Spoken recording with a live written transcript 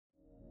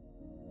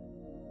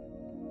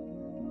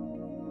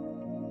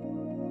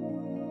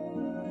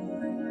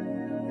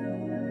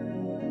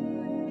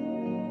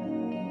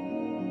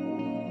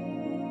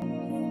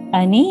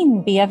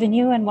Anine,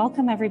 bienvenue and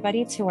welcome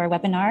everybody to our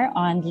webinar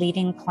on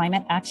leading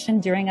climate action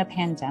during a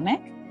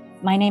pandemic.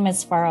 My name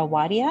is Farah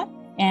Wadia,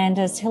 and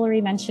as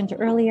Hillary mentioned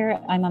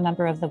earlier, I'm a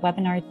member of the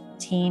webinar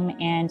team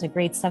and a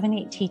grade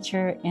 7-8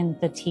 teacher in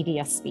the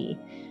TDSB.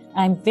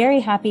 I'm very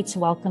happy to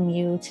welcome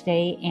you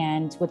today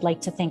and would like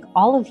to thank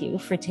all of you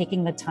for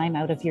taking the time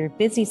out of your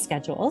busy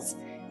schedules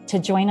to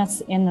join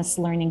us in this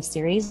learning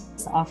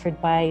series offered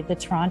by the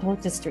Toronto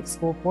District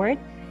School Board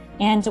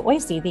and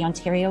OISE, the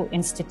Ontario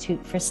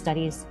Institute for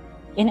Studies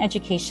in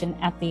Education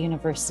at the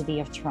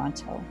University of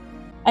Toronto.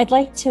 I'd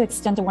like to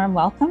extend a warm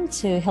welcome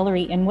to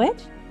Hillary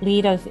Inwood,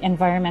 Lead of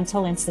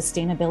Environmental and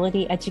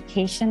Sustainability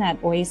Education at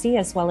OISE,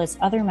 as well as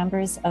other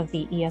members of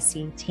the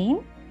ESE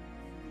team.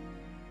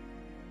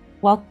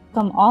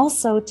 Welcome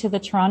also to the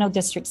Toronto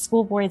District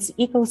School Board's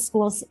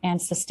EcoSchools and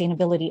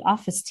Sustainability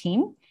Office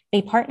team.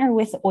 They partner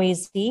with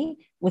OISE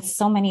with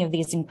so many of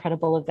these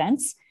incredible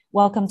events.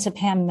 Welcome to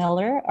Pam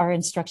Miller, our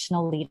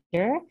instructional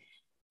leader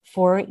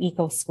for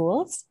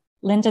EcoSchools.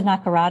 Linda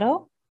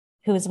Nacarado,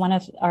 who is one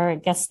of our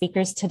guest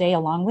speakers today,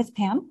 along with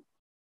Pam,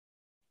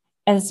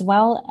 as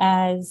well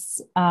as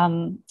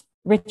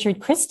Richard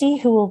Christie,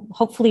 who will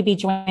hopefully be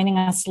joining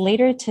us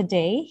later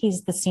today.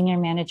 He's the Senior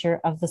Manager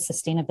of the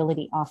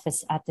Sustainability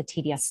Office at the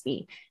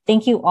TDSB.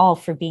 Thank you all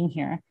for being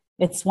here.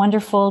 It's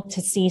wonderful to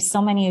see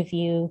so many of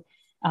you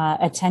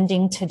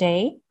attending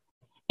today.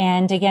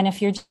 And again,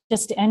 if you're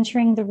just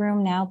entering the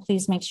room now,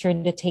 please make sure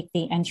to take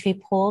the entry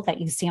poll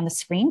that you see on the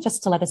screen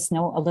just to let us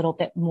know a little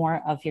bit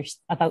more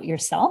about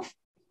yourself.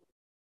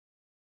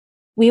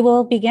 We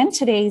will begin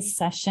today's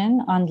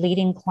session on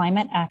leading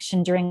climate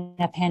action during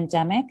a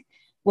pandemic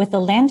with a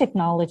land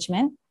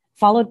acknowledgement,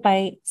 followed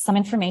by some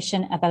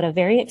information about a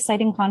very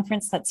exciting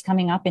conference that's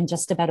coming up in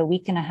just about a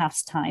week and a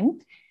half's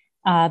time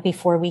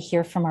before we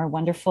hear from our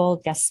wonderful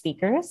guest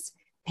speakers,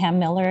 Pam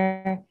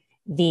Miller,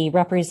 the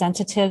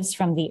representatives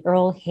from the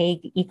Earl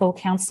Hague Eco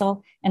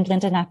Council, and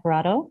Linda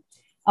Nacarado.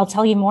 I'll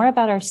tell you more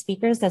about our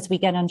speakers as we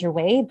get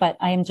underway, but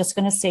I am just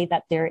going to say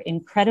that they're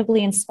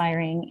incredibly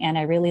inspiring, and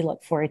I really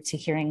look forward to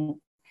hearing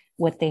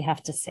what they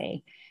have to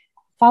say.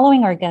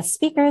 Following our guest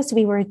speakers,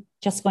 we were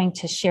just going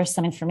to share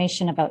some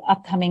information about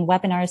upcoming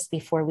webinars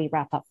before we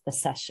wrap up the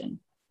session.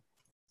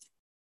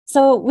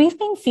 So we've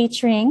been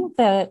featuring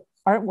the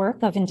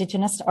artwork of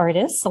Indigenous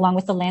artists along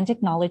with the land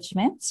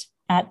acknowledgement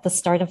at the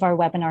start of our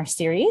webinar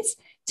series.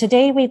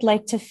 Today, we'd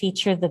like to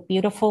feature the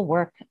beautiful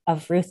work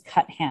of Ruth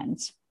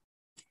Cuthand.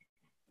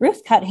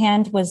 Ruth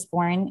Cuthand was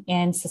born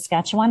in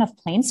Saskatchewan of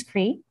Plains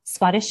Cree,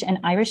 Scottish and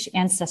Irish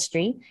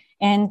ancestry,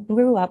 and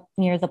grew up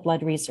near the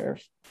Blood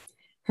Reserve.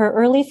 Her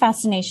early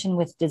fascination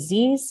with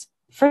disease,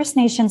 First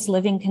Nations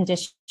living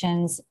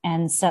conditions,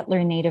 and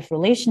settler-native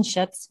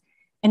relationships,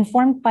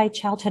 informed by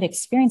childhood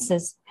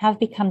experiences, have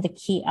become the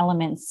key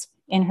elements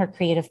in her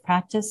creative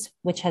practice,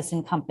 which has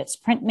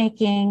encompassed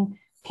printmaking,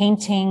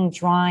 painting,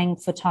 drawing,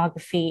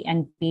 photography,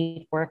 and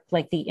beadwork,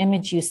 like the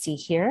image you see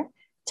here,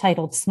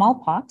 titled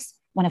Smallpox,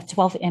 one of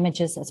 12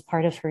 images as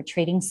part of her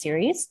trading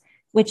series,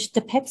 which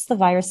depicts the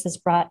viruses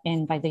brought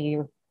in by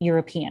the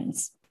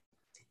Europeans.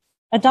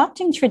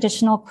 Adopting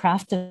traditional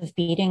craft of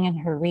beading in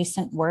her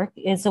recent work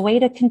is a way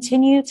to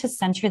continue to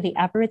center the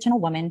Aboriginal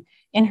woman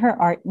in her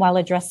art while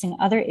addressing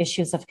other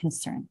issues of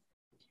concern,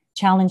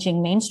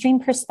 challenging mainstream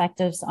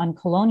perspectives on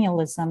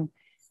colonialism,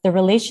 the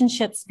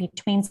relationships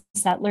between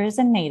settlers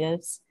and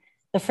natives,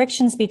 the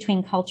frictions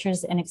between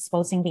cultures, and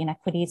exposing the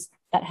inequities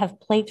that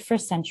have plagued for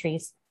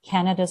centuries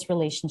Canada's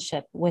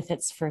relationship with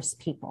its First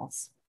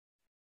Peoples.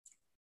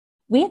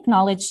 We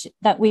acknowledge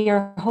that we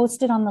are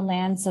hosted on the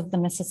lands of the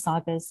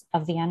Mississaugas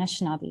of the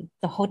Anishinaabe,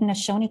 the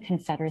Haudenosaunee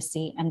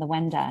Confederacy, and the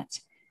Wendat.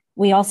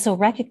 We also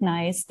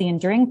recognize the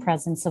enduring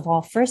presence of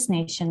all First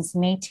Nations,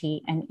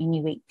 Métis, and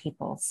Inuit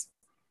peoples.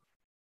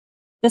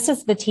 This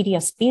is the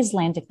TDSB's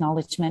land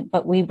acknowledgement,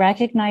 but we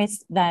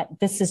recognize that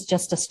this is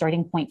just a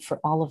starting point for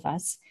all of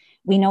us.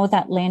 We know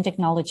that land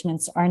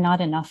acknowledgements are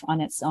not enough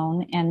on its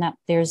own and that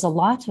there's a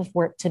lot of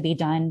work to be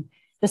done.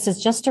 This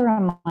is just a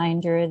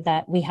reminder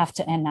that we have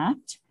to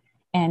enact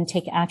and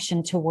take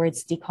action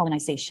towards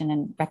decolonization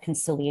and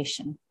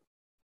reconciliation.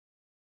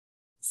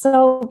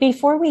 So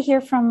before we hear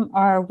from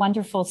our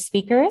wonderful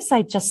speakers,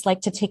 I'd just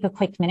like to take a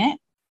quick minute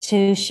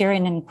to share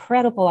an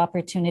incredible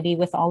opportunity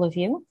with all of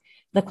you.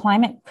 The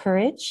Climate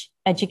Courage,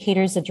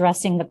 Educators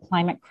Addressing the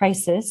Climate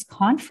Crisis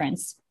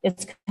conference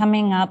is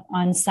coming up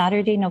on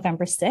Saturday,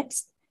 November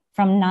 6th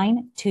from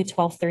 9 to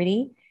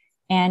 12:30.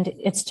 And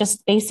it's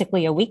just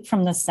basically a week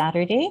from this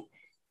Saturday.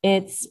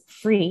 It's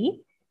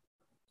free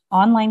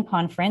online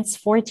conference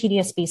for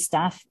TDSB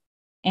staff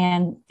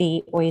and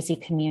the OISE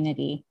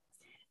community.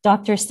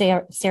 Dr.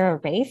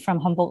 Sarah Ray from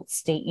Humboldt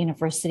State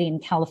University in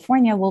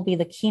California will be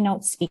the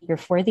keynote speaker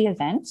for the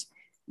event,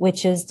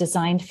 which is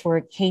designed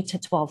for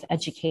K-12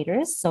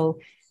 educators. So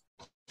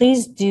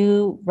please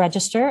do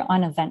register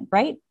on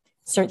Eventbrite,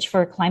 search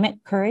for Climate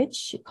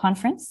Courage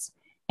Conference,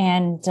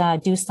 and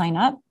do sign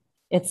up.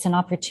 It's an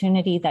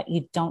opportunity that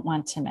you don't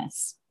want to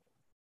miss.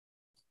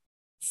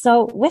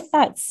 So with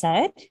that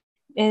said,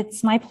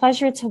 it's my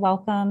pleasure to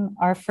welcome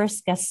our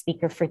first guest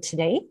speaker for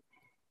today,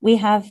 We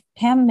have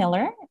Pam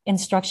Miller,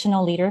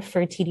 Instructional Leader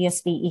for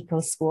TDSB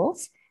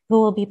EcoSchools,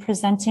 who will be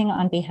presenting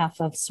on behalf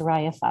of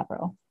Soraya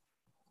Fabro.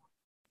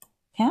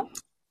 Pam?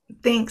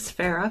 Thanks,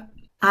 Farah.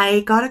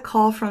 I got a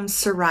call from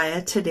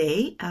Soraya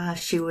today.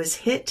 She was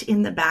hit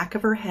in the back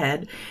of her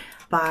head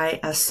by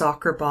a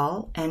soccer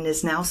ball and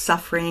is now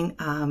suffering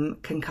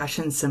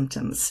concussion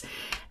symptoms.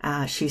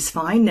 She's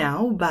fine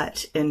now,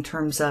 but in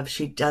terms of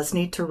she does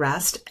need to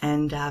rest,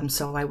 and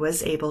so I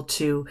was able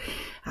to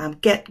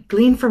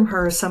glean from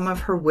her some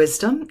of her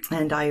wisdom,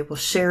 and I will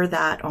share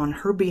that on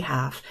her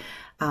behalf.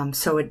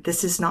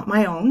 This is not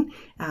my own,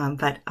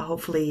 but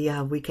hopefully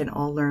we can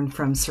all learn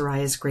from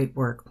Soraya's great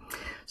work.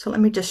 So let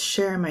me just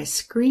share my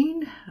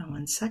screen.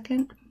 1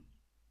 second.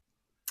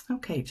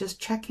 Okay,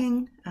 just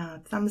checking.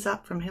 Thumbs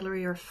up from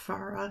Hillary or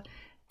Farah.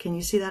 Can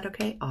you see that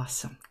okay?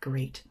 Awesome,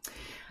 great.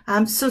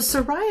 So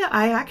Soraya,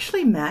 I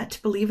actually met,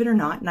 believe it or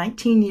not,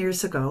 19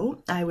 years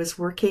ago. I was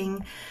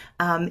working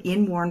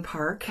in Warren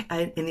Park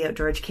in the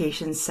Outdoor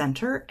Education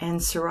Center, and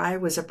Soraya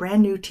was a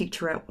brand new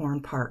teacher at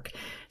Warren Park.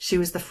 She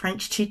was the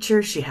French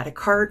teacher. She had a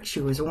cart.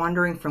 She was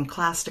wandering from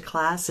class to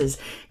class, as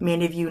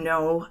many of you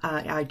know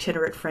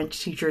itinerant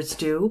French teachers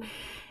do.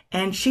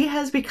 And she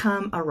has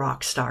become a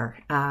rock star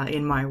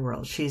in my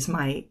world. She's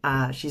an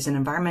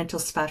environmental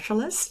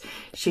specialist.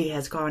 She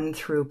has gone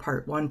through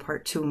part 1,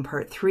 part 2, and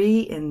part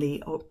 3 in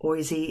the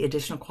OISE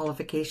additional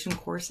qualification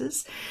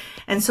courses.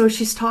 And so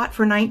she's taught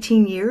for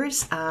 19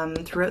 years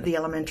throughout the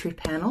elementary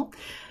panel.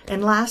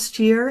 And last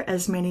year,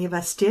 as many of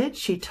us did,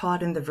 she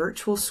taught in the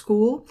virtual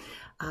school.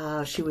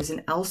 She was in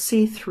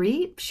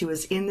LC3. She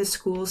was in the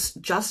schools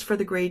just for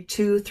the grade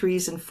 2,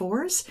 3s, and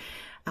 4s.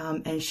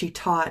 And she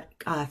taught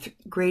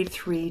grade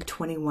 3,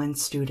 21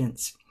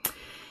 students.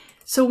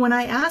 So when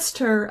I asked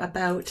her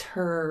about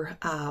her,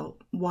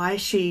 why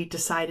she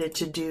decided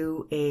to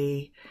do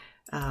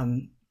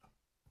an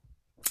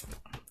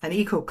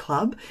eco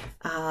club,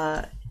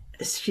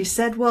 she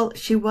said, well,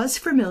 she was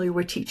familiar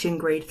with teaching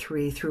grade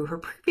 3 through her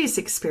previous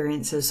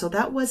experiences. So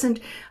that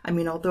wasn't,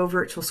 although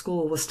virtual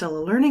school was still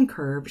a learning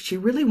curve, she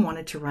really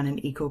wanted to run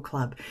an eco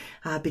club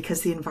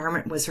because the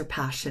environment was her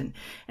passion.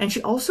 And she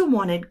also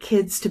wanted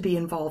kids to be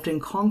involved in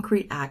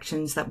concrete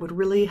actions that would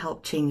really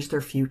help change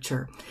their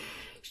future.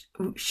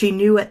 She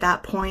knew at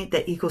that point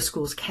that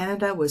EcoSchools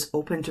Canada was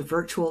open to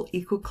virtual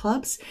eco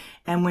clubs.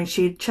 And when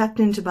she checked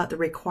into about the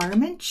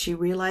requirement, she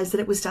realized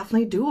that it was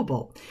definitely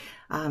doable.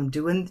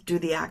 Do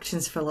the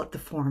actions, fill out the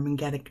form, and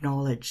get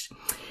acknowledged.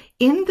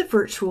 In the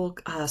virtual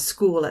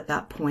school at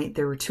that point,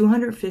 there were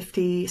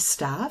 250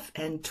 staff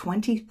and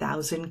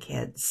 20,000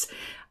 kids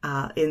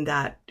in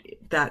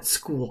that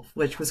school,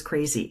 which was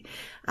crazy.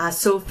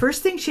 So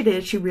first thing she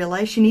did, she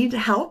realized she needed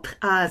help.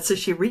 So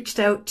she reached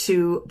out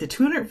to the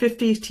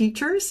 250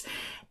 teachers,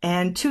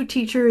 and 2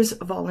 teachers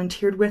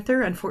volunteered with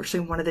her.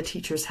 Unfortunately, one of the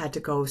teachers had to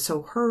go.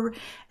 So her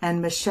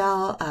and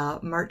Michelle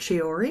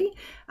Marchiori,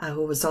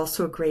 who was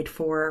also a grade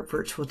 4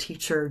 virtual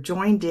teacher,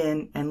 joined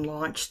in and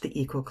launched the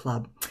Eco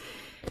Club.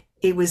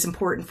 It was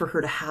important for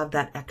her to have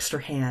that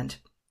extra hand.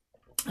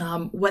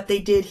 What they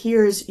did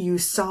here is you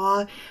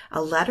saw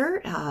a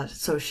letter.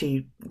 So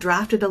she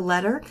drafted a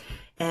letter,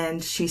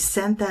 and she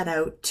sent that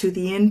out to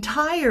the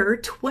entire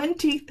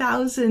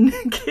 20,000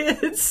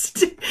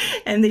 kids.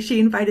 And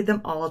she invited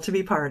them all to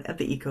be part of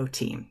the Eco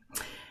team.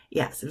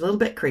 Yes, a little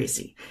bit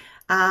crazy.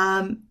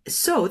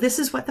 So this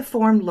is what the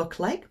form looked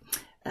like.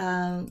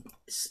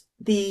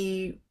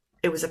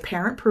 It was a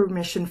parent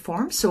permission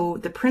form. So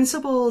the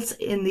principals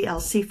in the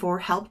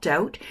LC4 helped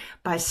out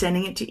by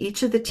sending it to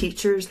each of the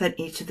teachers. Then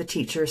each of the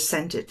teachers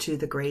sent it to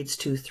the grades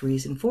 2,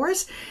 3s, and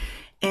 4s.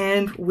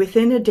 And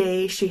within a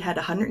day, she had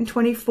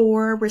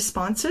 124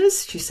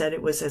 responses. She said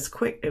it was as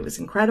quick, it was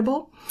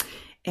incredible.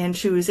 And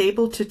she was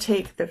able to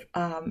take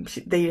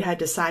they had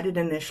decided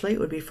initially it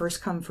would be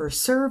first come,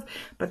 first serve,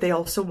 but they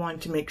also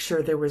wanted to make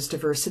sure there was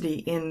diversity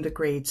in the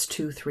grades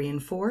 2, 3,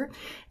 and 4.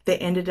 They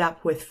ended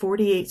up with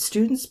 48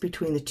 students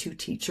between the 2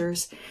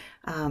 teachers.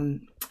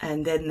 And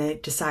then they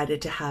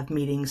decided to have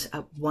meetings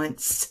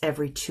once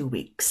every 2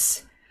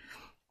 weeks.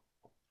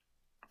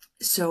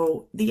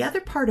 So the other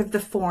part of the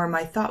form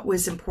I thought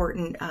was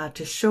important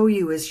to show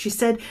you is she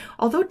said,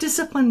 although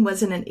discipline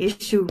wasn't an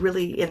issue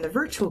really in the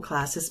virtual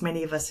class, as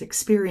many of us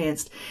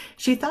experienced,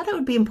 she thought it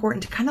would be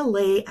important to kind of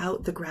lay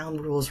out the ground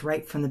rules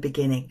right from the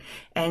beginning.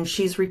 And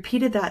she's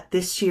repeated that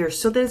this year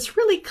so that it's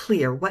really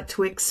clear what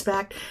to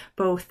expect,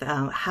 both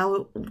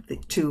how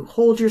to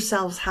hold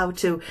yourselves, how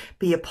to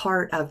be a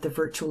part of the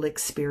virtual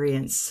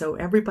experience. So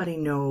everybody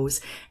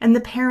knows. And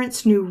the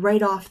parents knew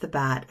right off the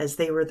bat as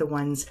they were the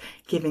ones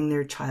giving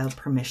their child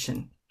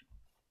permission.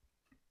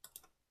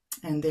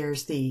 And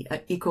there's the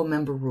eco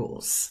member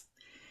rules.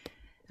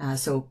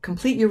 So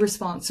complete your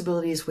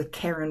responsibilities with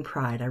care and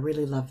pride. I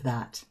really love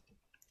that.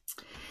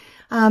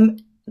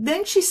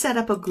 Then she set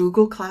up a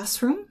Google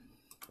Classroom.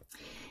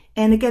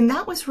 And again,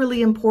 that was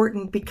really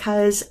important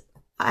because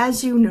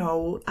as you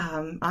know,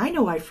 I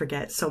know I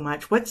forget so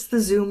much. What's the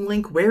Zoom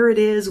link, where it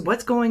is,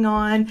 what's going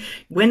on,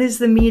 when is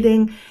the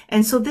meeting?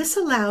 And so this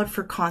allowed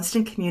for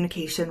constant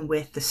communication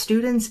with the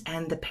students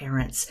and the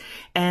parents.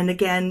 And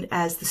again,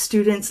 as the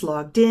students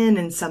logged in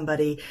and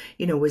somebody,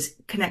 was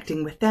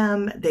connecting with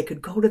them, they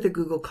could go to the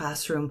Google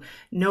Classroom,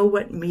 know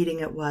what meeting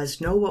it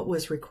was, know what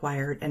was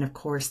required, and of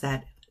course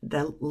the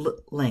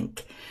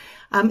link.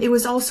 It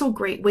was also a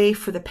great way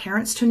for the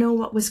parents to know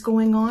what was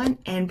going on.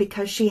 And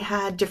because she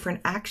had different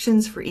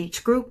actions for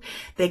each group,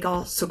 they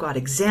also got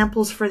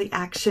examples for the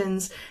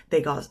actions,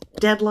 they got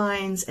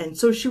deadlines. And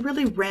so she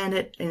really ran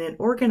it in an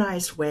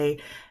organized way.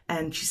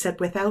 And she said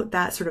without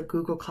that sort of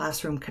Google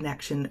Classroom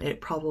connection, it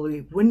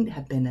probably wouldn't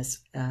have been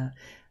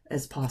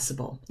as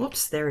possible.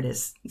 Whoops, there it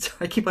is. So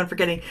I keep on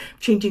forgetting,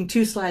 changing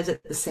two slides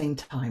at the same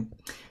time.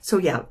 So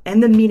yeah,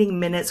 and the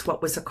meeting minutes,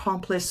 what was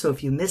accomplished. So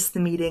if you missed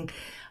the meeting,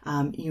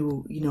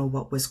 you know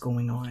what was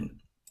going on.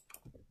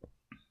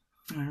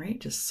 All right,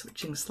 just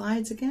switching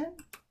slides again.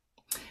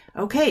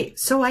 Okay,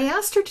 so I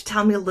asked her to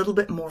tell me a little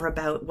bit more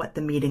about what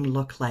the meeting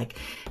looked like,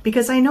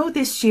 because I know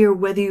this year,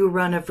 whether you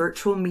run a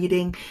virtual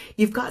meeting,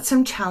 you've got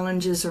some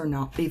challenges or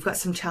not. You've got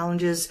some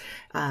challenges,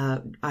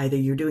 either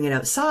you're doing it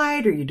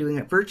outside or you're doing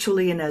it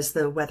virtually, and as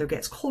the weather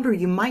gets colder,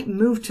 you might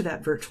move to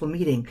that virtual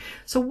meeting.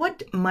 So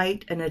what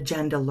might an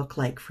agenda look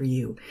like for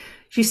you?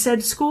 She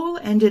said school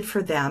ended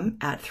for them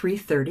at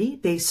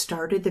 3:30. They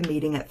started the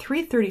meeting at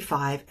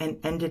 3:35 and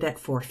ended at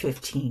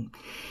 4:15.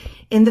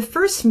 In the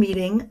first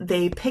meeting,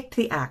 they picked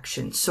the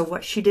actions. So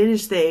what she did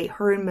is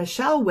her and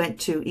Michelle went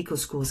to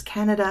EcoSchools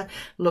Canada,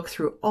 looked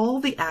through all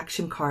the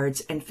action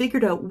cards and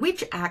figured out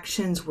which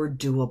actions were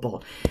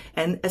doable,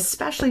 and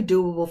especially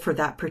doable for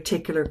that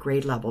particular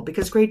grade level,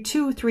 because grade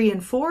 2, 3,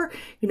 and 4,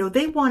 you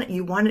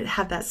wanted to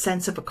have that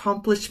sense of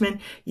accomplishment.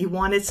 You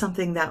wanted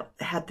something that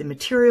had the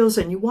materials,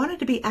 and you wanted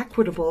to be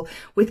equitable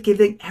with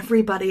giving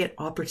everybody an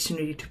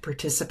opportunity to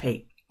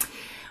participate.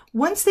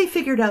 Once they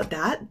figured out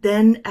that,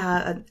 then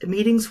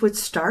meetings would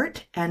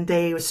start, and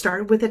they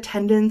started with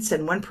attendance,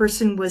 and one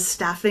person was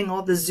staffing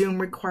all the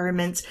Zoom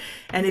requirements.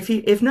 And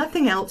if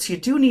nothing else, you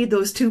do need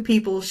those two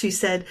people, she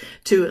said,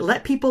 to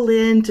let people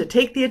in, to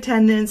take the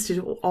attendance, to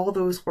do all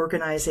those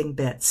organizing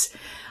bits.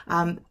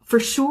 For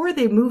sure,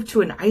 they moved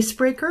to an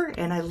icebreaker,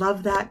 and I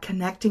love that,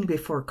 connecting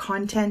before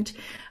content,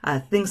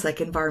 things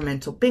like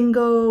environmental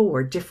bingo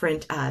or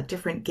different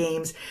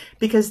games,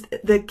 because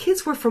the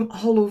kids were from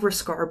all over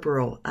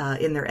Scarborough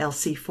in their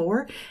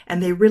LC4,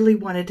 and they really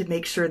wanted to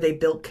make sure they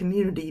built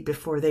community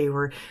before they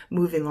were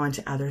moving on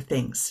to other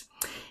things.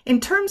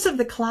 In terms of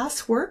the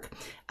classwork,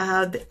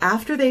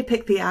 after they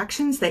picked the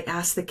actions, they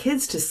asked the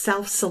kids to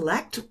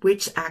self-select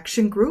which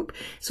action group.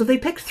 So they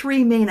picked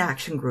 3 main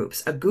action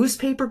groups: a goose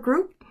paper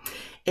group,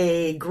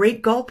 a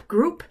Great Gulp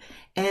group,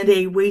 and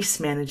a waste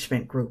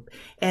management group.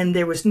 And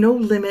there was no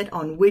limit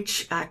on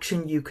which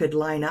action you could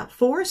line up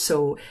for.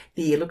 So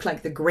it looked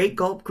like the Great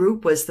Gulp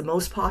group was the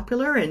most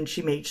popular, and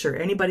she made sure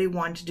anybody who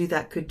wanted to do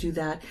that could do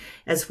that,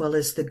 as well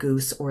as the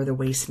goose or the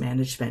waste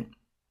management.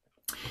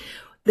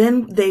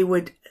 Then they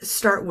would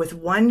start with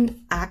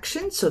one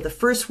action. So the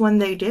first one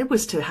they did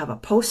was to have a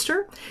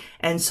poster.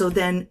 And so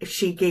then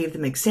she gave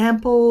them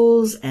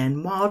examples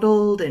and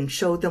modeled and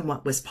showed them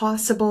what was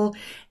possible.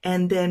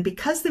 And then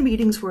because the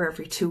meetings were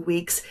every 2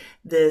 weeks,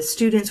 the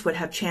students would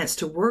have a chance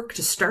to work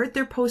to start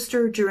their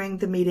poster during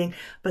the meeting,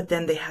 but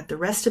then they had the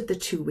rest of the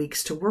 2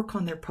 weeks to work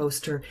on their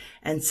poster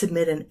and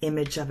submit an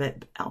image of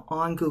it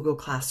on Google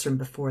Classroom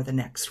before the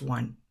next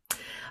one.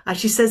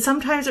 She said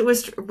sometimes it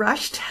was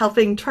rushed,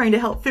 trying to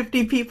help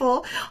 50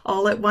 people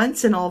all at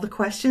once and all the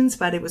questions,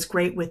 but it was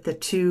great with the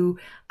 2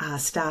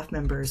 staff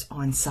members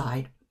on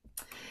site.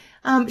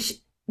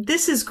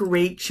 This is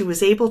great. She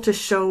was able to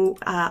show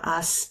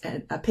us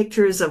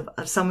pictures of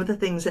some of the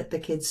things that the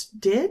kids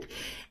did.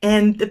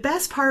 And the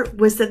best part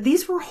was that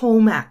these were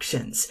home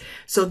actions.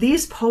 So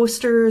these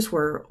posters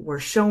were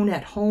shown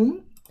at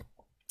home.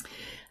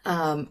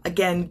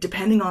 Again,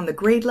 depending on the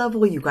grade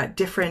level, you got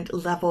different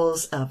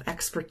levels of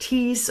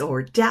expertise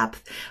or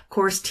depth. Of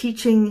course,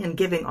 teaching and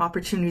giving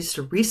opportunities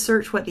to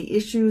research what the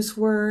issues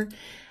were.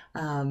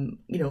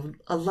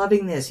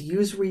 Loving this,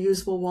 use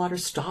reusable water,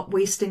 stop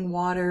wasting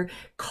water,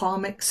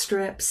 comic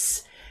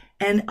strips.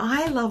 And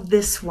I love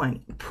this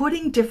one,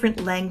 putting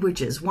different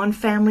languages. One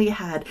family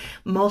had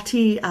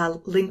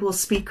multilingual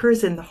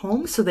speakers in the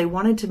home, so they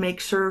wanted to make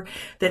sure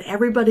that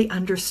everybody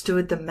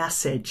understood the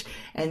message.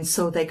 And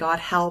so they got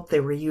help. They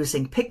were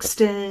using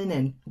Pixton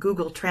and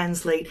Google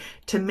Translate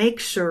to make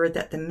sure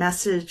that the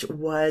message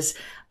was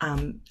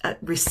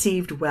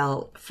received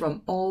well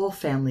from all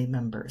family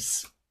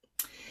members.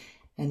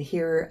 And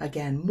here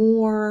again,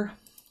 more.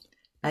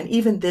 And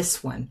even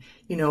this one,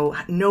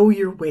 know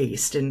your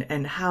waste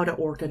and how to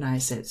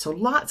organize it. So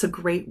lots of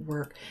great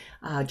work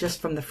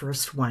just from the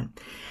first one.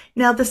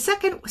 Now, the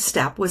second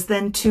step was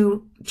then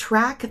to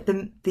track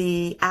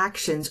the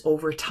actions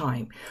over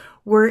time.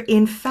 Were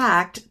in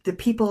fact the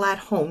people at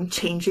home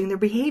changing their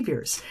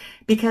behaviors.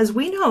 because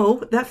we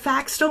know that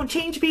facts don't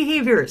change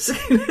behaviors.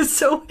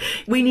 So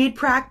we need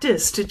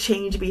practice to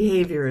change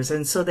behaviors.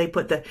 And so they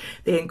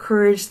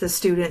encourage the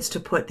students to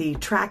put the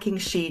tracking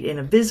sheet in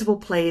a visible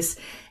place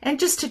and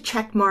just to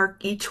check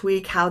mark each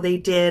week how they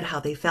did, how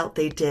they felt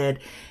they did.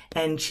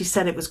 And she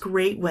said it was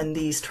great when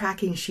these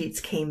tracking sheets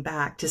came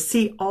back to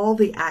see all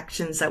the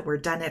actions that were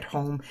done at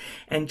home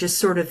and just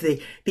sort of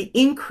the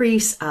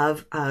increase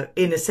of,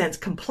 in a sense,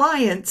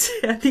 compliance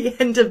at the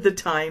end of the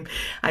time.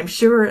 I'm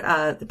sure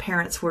the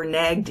parents were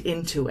nagged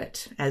into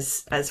it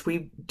as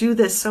we do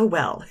this so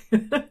well.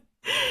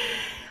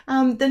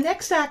 The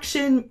next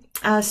action,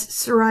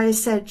 Soraya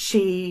said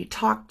she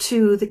talked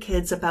to the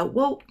kids about,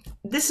 well,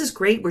 this is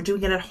great, we're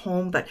doing it at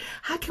home, but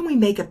how can we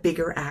make a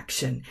bigger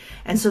action?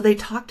 And so they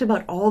talked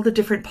about all the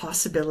different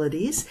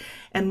possibilities.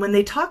 And when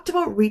they talked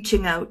about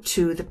reaching out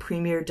to the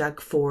Premier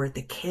Doug Ford,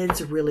 the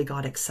kids really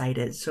got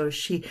excited. So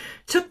she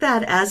took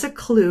that as a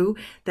clue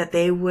that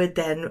they would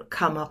then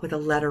come up with a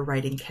letter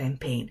writing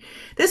campaign.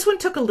 This one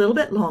took a little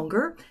bit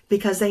longer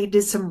because they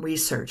did some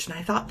research. And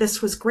I thought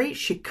this was great.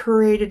 She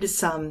curated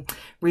some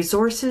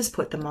resources,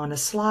 put them on a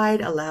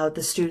slide, allowed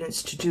the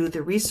students to do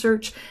the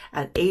research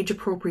at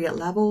age-appropriate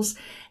levels.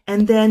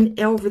 And then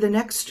over the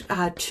next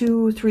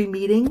 2-3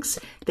 meetings,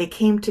 they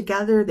came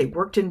together, they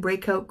worked in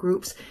breakout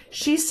groups.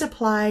 She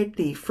supplied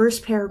the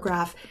first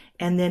paragraph,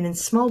 and then in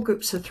small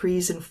groups of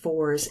 3s and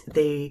 4s,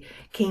 they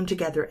came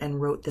together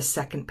and wrote the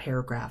second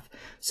paragraph.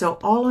 So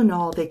all in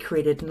all, they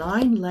created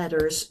 9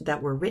 letters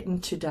that were written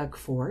to Doug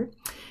Ford.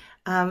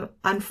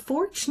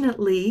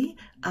 Unfortunately,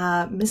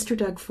 Mr.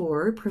 Doug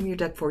Ford, Premier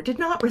Doug Ford, did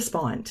not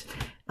respond.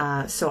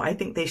 So I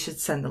think they should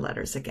send the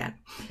letters again.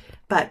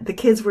 But the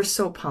kids were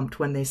so pumped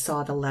when they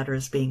saw the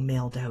letters being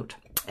mailed out.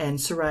 And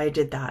Soraya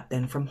did that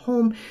then from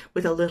home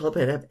with a little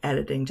bit of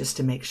editing just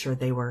to make sure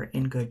they were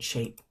in good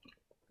shape.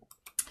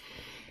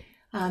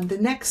 The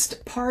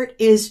next part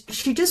is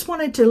she just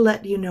wanted to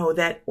let you know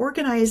that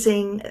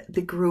organizing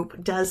the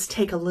group does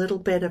take a little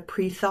bit of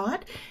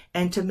pre-thought,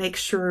 and to make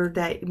sure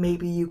that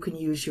maybe you can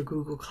use your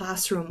Google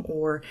Classroom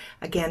or,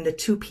 again, the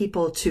 2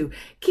 people to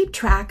keep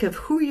track of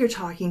who you're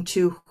talking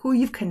to, who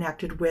you've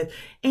connected with,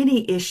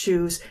 any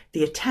issues,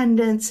 the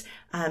attendance,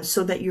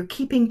 so that you're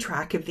keeping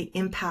track of the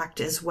impact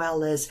as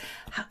well as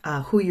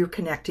who you're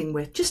connecting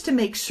with, just to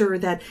make sure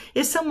that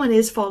if someone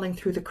is falling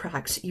through the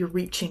cracks, you're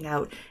reaching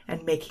out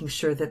and making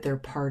sure that they're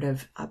part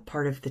of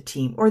the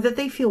team or that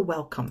they feel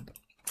welcome.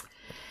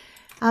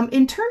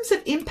 In terms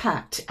of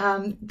impact,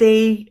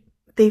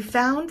 they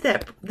found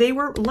that they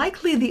were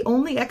likely the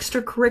only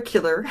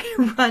extracurricular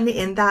run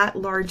in that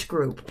large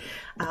group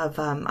of,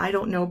 I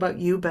don't know about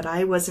you, but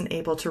I wasn't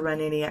able to run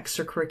any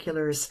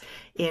extracurriculars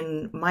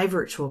in my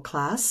virtual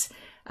class.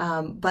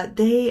 But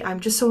I'm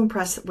just so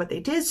impressed at what they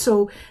did.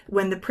 So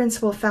when the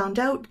principal found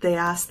out, they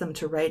asked them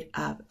to write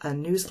a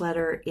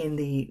newsletter in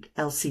the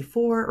LC4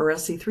 or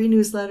LC3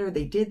 newsletter.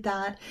 They did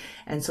that.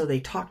 And so they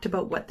talked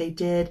about what they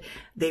did.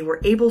 They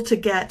were able to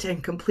get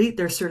and complete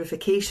their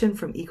certification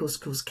from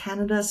EcoSchools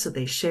Canada. So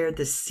they shared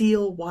the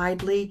seal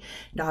widely,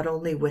 not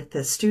only with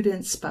the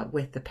students, but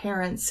with the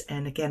parents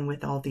and again,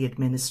 with all the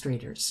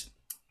administrators.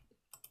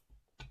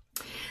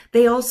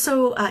 They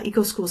also,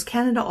 EcoSchools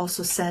Canada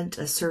also sent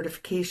a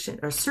certificate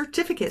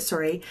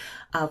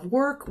of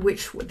work,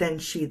 which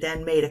she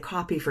then made a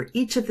copy for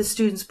each of the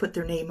students, put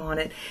their name on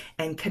it,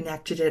 and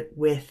connected it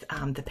with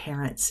the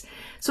parents.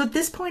 So at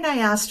this point, I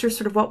asked her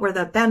sort of what were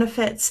the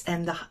benefits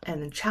and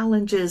the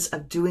challenges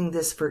of doing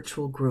this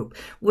virtual group.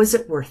 Was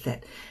it worth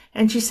it?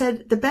 And she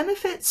said the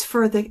benefits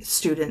for the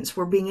students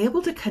were being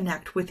able to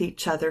connect with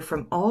each other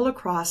from all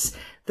across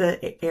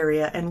the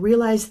area and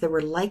realize there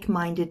were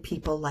like-minded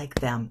people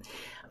like them.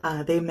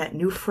 They met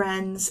new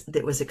friends.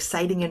 It was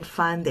exciting and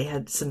fun. They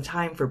had some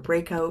time for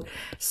breakout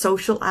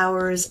social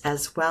hours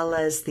as well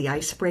as the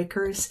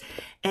icebreakers,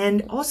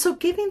 and also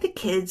giving the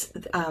kids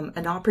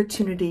an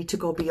opportunity to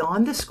go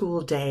beyond the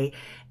school day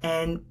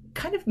and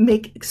kind of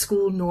make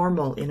school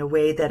normal in a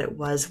way that it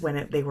was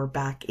when they were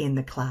back in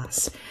the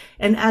class.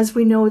 And as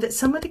we know that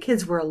some of the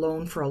kids were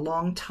alone for a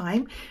long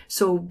time,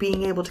 so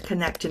being able to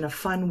connect in a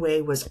fun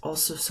way was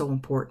also so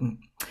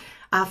important.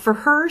 For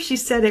her, she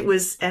said it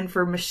was, and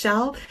for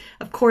Michelle,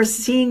 of course,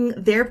 seeing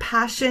their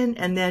passion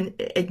and then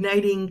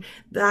igniting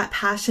that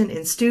passion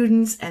in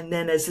students. And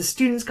then as the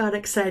students got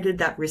excited,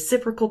 that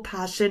reciprocal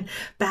passion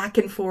back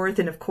and forth.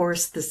 And of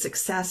course, the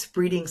success,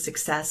 breeding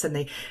success. And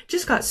they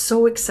just got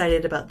so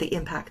excited about the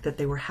impact that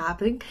they were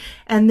having.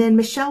 And then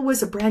Michelle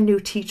was a brand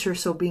new teacher.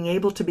 So being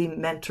able to be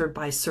mentored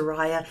by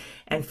Soraya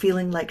and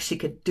feeling like she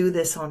could do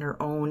this on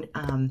her own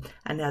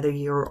another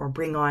year or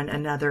bring on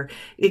another,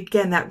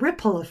 again, that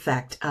ripple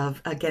effect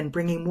of, again,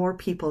 bringing more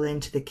people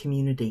into the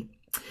community.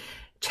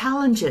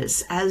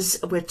 Challenges, as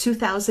with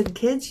 2,000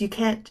 kids, you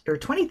can't, or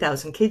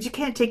 20,000 kids, you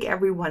can't take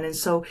everyone. And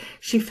so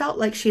she felt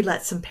like she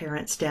let some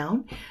parents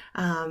down,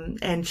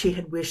 and she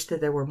had wished that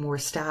there were more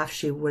staff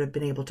she would have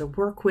been able to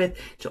work with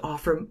to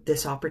offer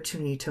this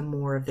opportunity to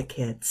more of the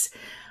kids.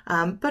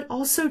 But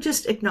also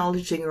just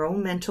acknowledging her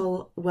own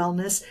mental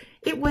wellness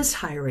it was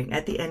tiring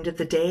at the end of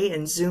the day,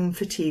 and Zoom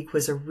fatigue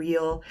was a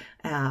real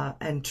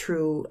and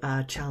true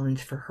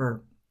challenge for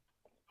her.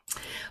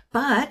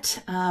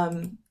 But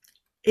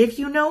if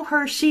you know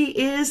her, she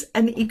is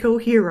an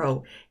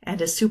eco-hero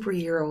and a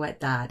superhero at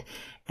that.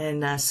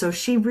 And so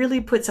she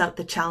really puts out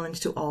the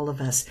challenge to all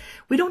of us.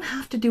 We don't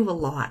have to do a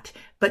lot,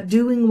 but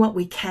doing what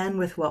we can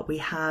with what we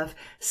have,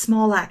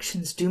 small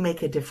actions do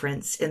make a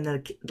difference in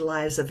the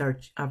lives of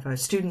our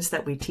students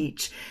that we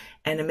teach,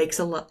 and it makes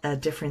a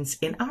difference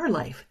in our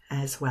life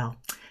as well.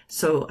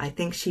 So I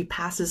think she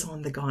passes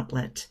on the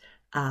gauntlet.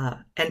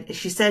 And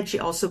she said she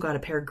also got a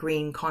pair of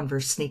green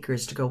Converse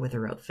sneakers to go with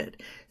her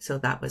outfit. So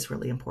that was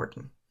really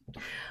important.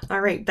 All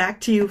right,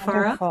 back to you,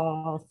 Farah.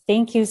 Wonderful.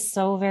 Thank you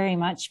so very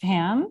much,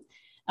 Pam.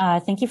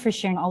 Thank you for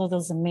sharing all of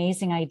those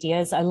amazing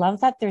ideas. I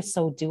love that they're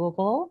so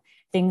doable,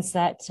 things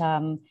that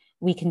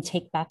we can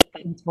take back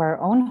into our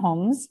own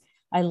homes.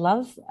 I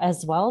love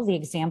as well the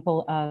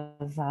example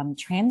of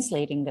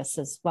translating this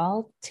as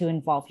well to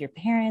involve your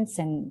parents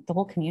and the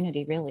whole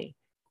community, really.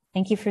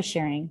 Thank you for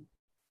sharing.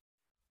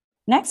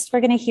 Next,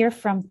 we're going to hear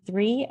from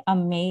 3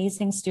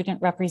 amazing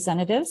student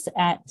representatives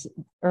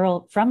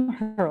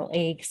from Earl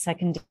Egg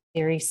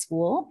Secondary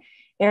School.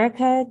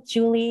 Erica,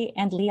 Julie,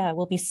 and Leah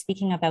will be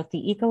speaking about the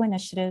eco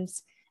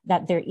initiatives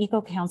that their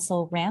Eco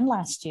Council ran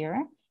last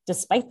year,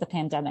 despite the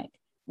pandemic.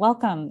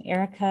 Welcome,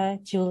 Erica,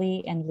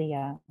 Julie, and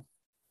Leah.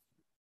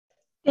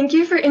 Thank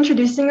you for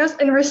introducing us,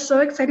 and we're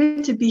so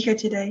excited to be here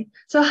today.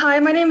 So hi,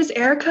 my name is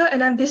Erica,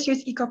 and I'm this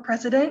year's Eco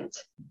President.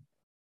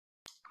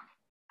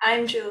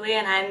 I'm Julie,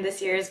 and I'm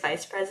this year's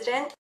Vice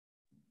President.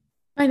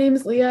 My name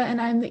is Leah,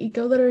 and I'm the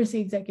Eco Literacy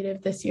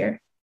Executive this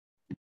year.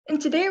 And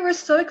today we're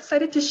so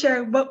excited to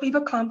share what we've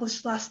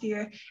accomplished last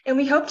year, and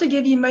we hope to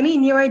give you many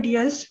new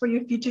ideas for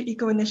your future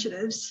eco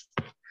initiatives.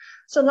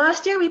 So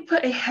last year we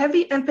put a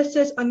heavy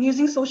emphasis on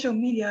using social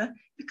media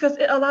because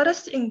it allowed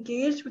us to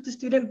engage with the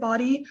student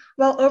body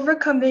while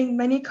overcoming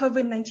many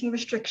COVID-19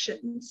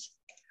 restrictions.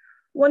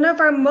 One of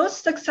our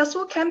most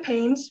successful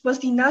campaigns was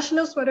the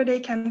National Sweater Day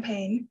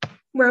campaign,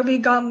 where we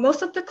got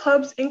most of the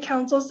clubs and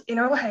councils in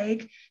Earl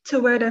Hague to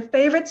wear their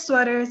favorite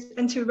sweaters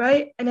and to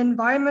write an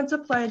environmental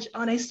pledge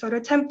on a sweater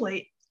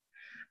template.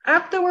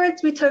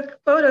 Afterwards, we took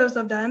photos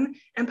of them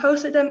and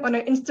posted them on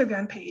our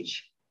Instagram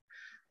page.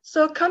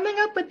 So coming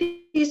up with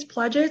these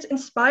pledges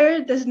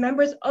inspired the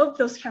members of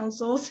those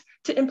councils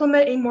to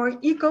implement a more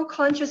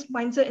eco-conscious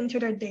mindset into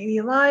their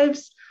daily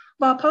lives,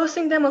 while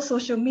posting them on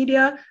social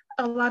media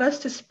allowed us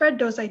to spread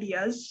those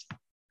ideas.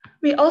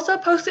 We also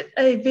posted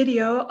a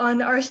video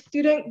on our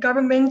student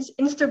government's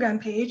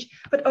Instagram page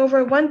with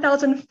over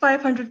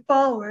 1,500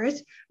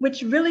 followers,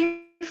 which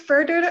really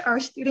furthered our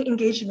student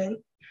engagement.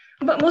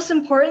 But most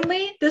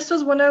importantly, this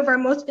was one of our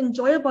most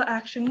enjoyable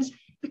actions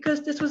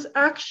because this was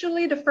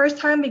actually the first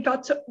time we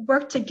got to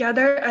work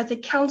together as a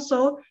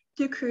council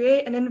to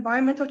create an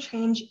environmental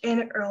change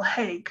in Earl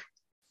Hague.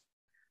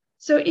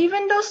 So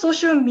even though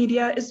social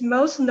media is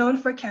most known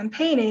for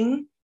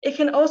campaigning, it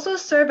can also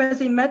serve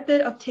as a method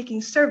of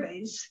taking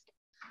surveys.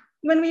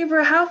 When we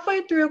were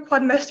halfway through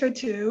quadrimester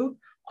 2,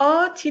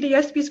 all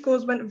TDSB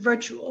schools went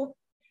virtual.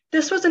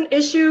 This was an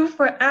issue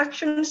for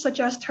actions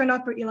such as turn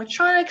off your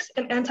electronics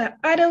and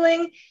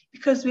anti-idling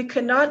because we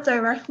could not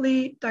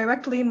directly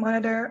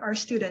monitor our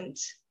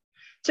students.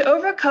 To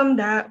overcome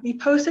that, we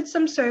posted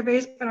some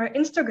surveys on our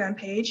Instagram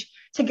page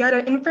to gather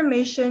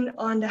information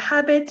on the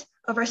habits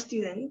of our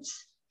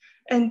students.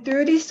 And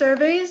through these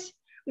surveys,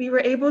 we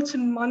were able to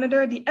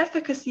monitor the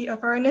efficacy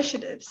of our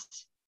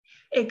initiatives.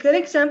 A good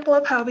example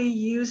of how we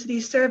use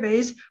these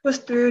surveys was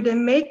through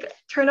the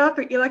Turn Off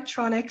Your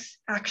Electronics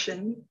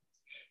action.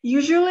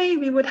 Usually,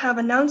 we would have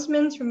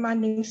announcements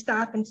reminding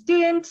staff and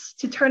students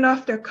to turn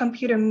off their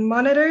computer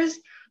monitors,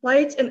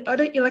 lights, and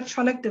other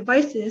electronic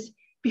devices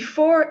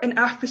before and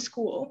after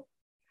school.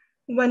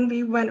 When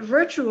we went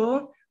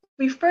virtual,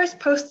 we first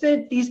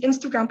posted these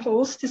Instagram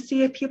polls to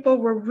see if people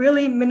were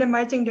really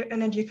minimizing their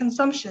energy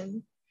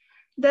consumption.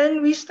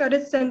 Then we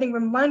started sending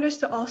reminders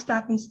to all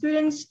staff and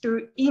students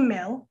through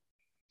email.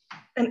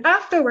 And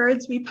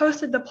afterwards, we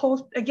posted the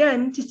poll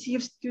again to see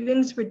if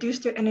students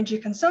reduced their energy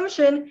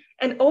consumption.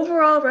 And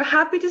overall, we're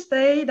happy to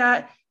say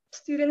that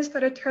students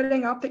started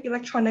turning off their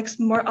electronics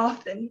more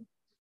often.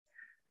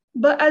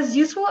 But as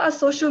useful as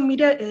social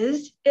media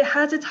is, it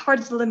has its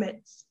hard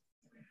limits.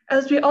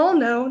 As we all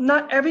know,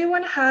 not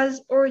everyone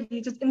has or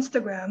uses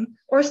Instagram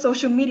or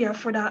social media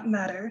for that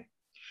matter.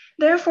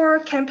 Therefore,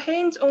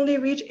 campaigns only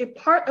reach a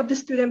part of the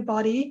student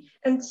body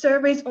and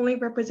surveys only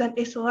represent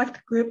a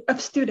select group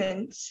of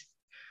students.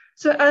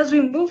 So as we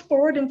move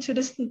forward into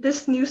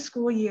this new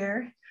school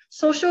year,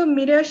 social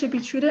media should be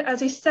treated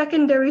as a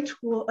secondary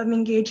tool of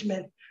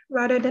engagement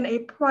rather than a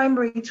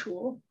primary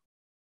tool.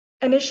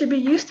 And it should be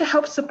used to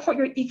help support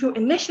your eco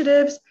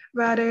initiatives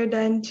rather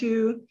than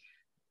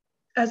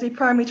as a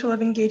primary tool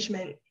of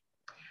engagement.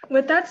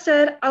 With that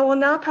said, I will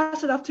now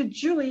pass it off to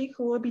Julie,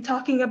 who will be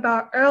talking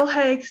about Earl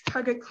Hague's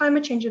Target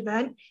Climate Change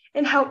event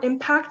and how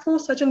impactful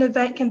such an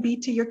event can be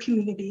to your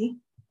community.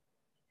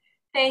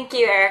 Thank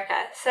you,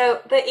 Erica.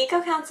 So the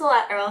Eco Council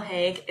at Earl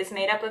Hague is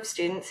made up of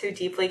students who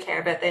deeply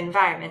care about the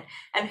environment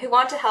and who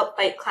want to help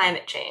fight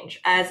climate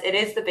change, as it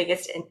is the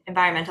biggest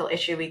environmental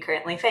issue we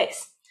currently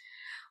face.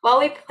 While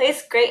we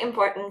place great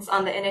importance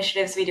on the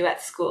initiatives we do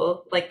at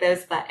school, like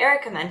those that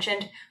Erica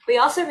mentioned, we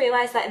also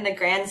realize that in the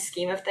grand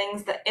scheme of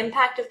things, the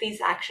impact of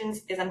these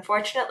actions is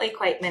unfortunately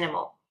quite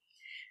minimal.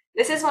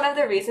 This is one of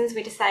the reasons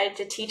we decided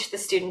to teach the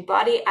student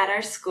body at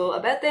our school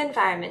about the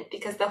environment,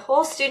 because the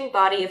whole student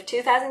body of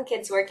 2,000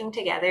 kids working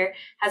together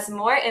has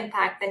more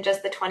impact than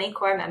just the 20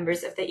 core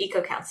members of the Eco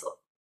Council.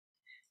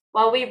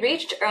 While we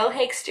reached Earl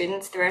Hague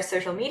students through our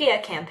social media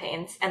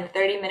campaigns and the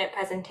 30-minute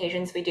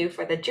presentations we do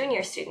for the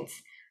junior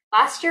students,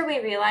 last year we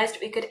realized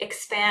we could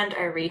expand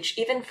our reach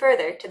even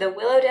further to the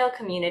Willowdale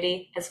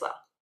community as well.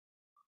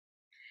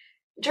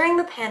 During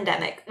the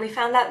pandemic, we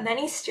found that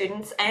many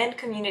students and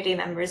community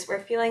members were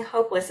feeling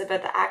hopeless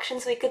about the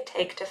actions we could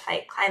take to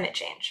fight climate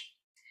change.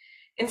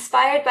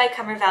 Inspired by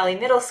Cumber Valley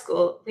Middle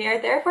School, we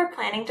are therefore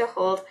planning to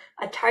hold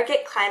a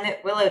Target Climate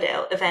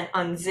Willowdale event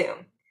on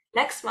Zoom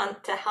next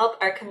month to help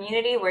our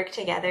community work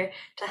together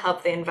to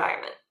help the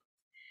environment.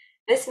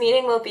 This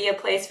meeting will be a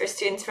place for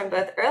students from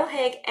both Earl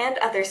Hague and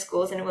other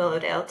schools in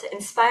Willowdale to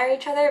inspire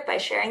each other by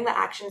sharing the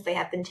actions they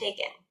have been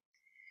taking.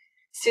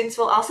 Students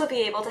will also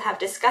be able to have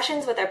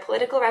discussions with our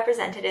political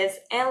representatives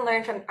and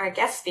learn from our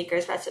guest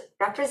speakers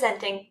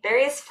representing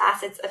various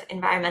facets of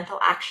environmental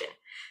action,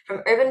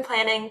 from urban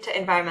planning to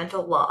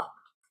environmental law.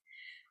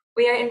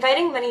 We are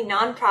inviting many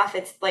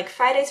nonprofits like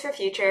Fridays for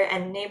Future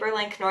and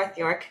NeighborLink North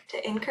York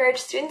to encourage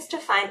students to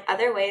find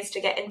other ways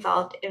to get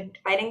involved in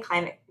fighting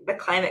the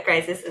climate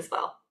crisis as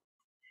well.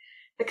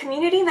 The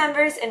community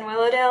members in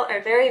Willowdale are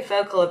very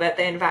vocal about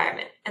the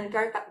environment, and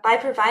by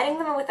providing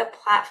them with a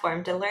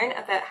platform to learn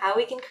about how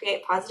we can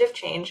create positive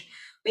change,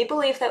 we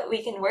believe that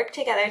we can work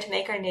together to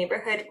make our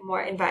neighborhood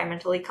more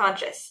environmentally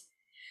conscious.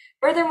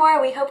 Furthermore,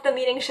 we hope the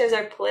meeting shows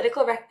our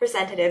political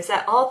representatives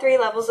at all three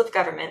levels of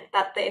government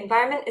that the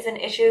environment is an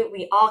issue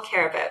we all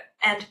care about,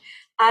 and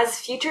as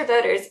future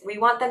voters, we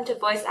want them to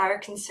voice our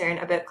concern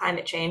about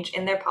climate change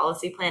in their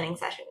policy planning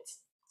sessions.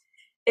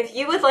 If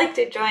you would like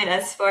to join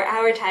us for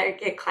our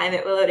Target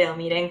Climate Willowdale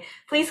meeting,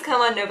 please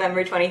come on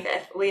November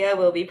 25th. Leah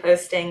will be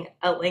posting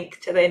a link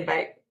to the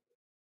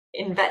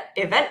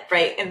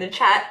Eventbrite in the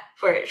chat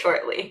for it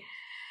shortly.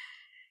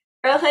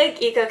 Earl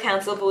Hague Eco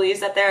Council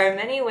believes that there are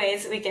many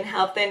ways we can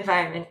help the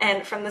environment,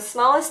 and from the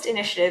smallest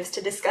initiatives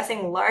to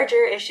discussing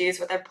larger issues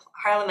with our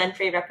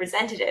parliamentary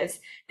representatives,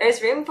 there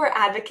is room for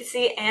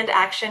advocacy and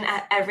action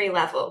at every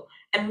level,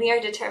 and we are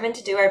determined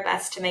to do our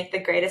best to make the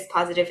greatest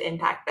positive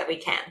impact that we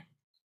can.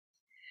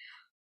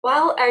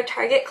 While our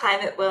Target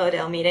Climate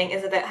Willowdale meeting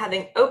is about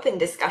having open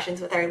discussions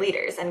with our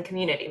leaders and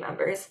community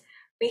members,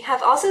 we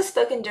have also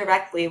spoken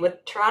directly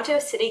with Toronto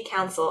City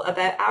Council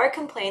about our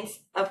complaints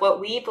of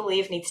what we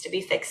believe needs to be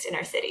fixed in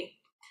our city.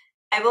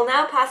 I will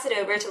now pass it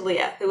over to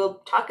Leah, who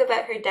will talk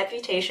about her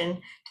deputation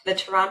to the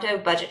Toronto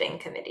Budgeting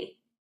Committee.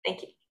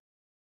 Thank you.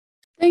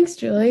 Thanks,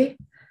 Julie.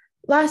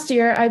 Last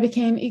year, I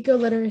became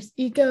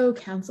Eco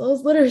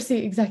Council's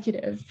literacy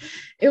executive.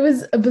 It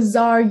was a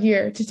bizarre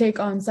year to take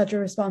on such a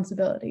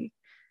responsibility.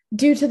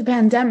 Due to the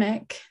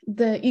pandemic,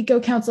 the Eco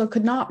Council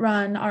could not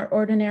run our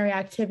ordinary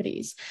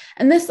activities,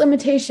 and this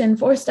limitation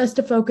forced us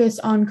to focus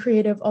on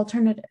creative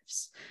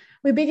alternatives.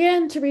 We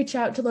began to reach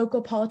out to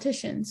local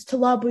politicians to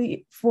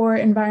lobby for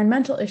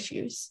environmental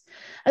issues.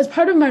 As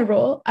part of my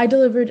role, I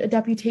delivered a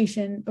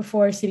deputation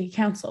before City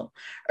Council,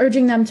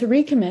 urging them to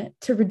recommit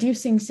to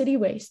reducing city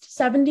waste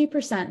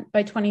 70%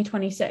 by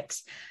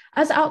 2026,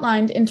 as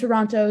outlined in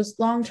Toronto's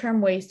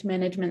long-term waste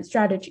management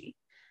strategy.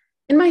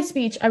 In my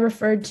speech, I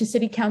referred to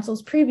City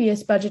Council's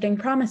previous budgeting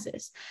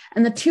promises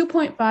and the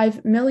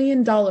 $2.5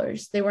 million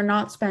they were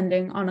not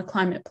spending on a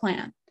climate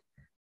plan.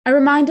 I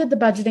reminded the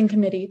budgeting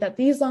committee that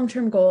these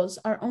long-term goals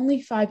are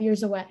only 5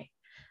 years away.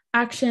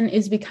 Action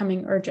is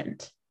becoming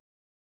urgent.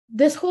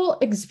 This whole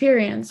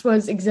experience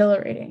was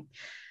exhilarating.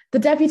 The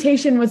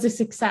deputation was a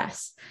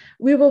success.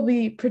 We will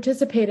be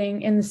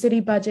participating in the city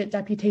budget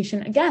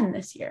deputation again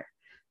this year.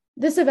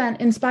 This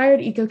event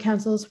inspired Eco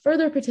Council's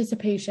further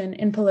participation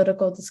in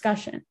political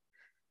discussion.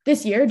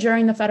 This year,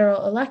 during the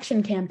federal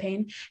election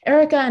campaign,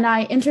 Erica and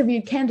I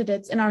interviewed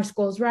candidates in our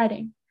school's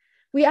riding.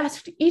 We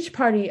asked each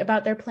party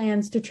about their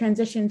plans to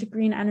transition to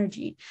green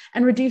energy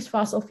and reduce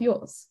fossil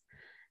fuels.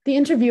 The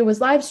interview was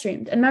live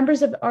streamed, and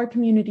members of our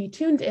community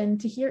tuned in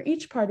to hear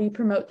each party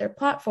promote their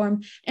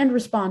platform and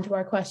respond to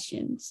our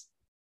questions.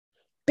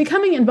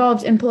 Becoming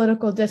involved in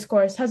political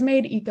discourse has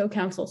made Eco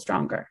Council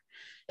stronger.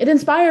 It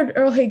inspired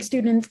Earl Hague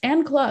students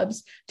and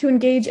clubs to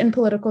engage in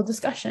political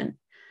discussion.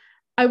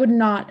 I would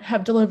not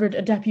have delivered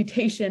a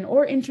deputation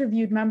or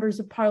interviewed members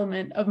of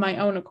parliament of my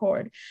own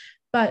accord,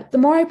 but the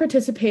more I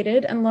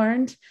participated and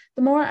learned,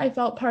 the more I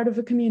felt part of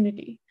a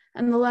community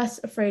and the less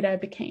afraid I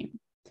became.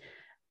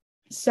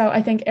 So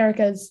I think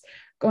Erica's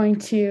going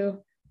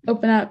to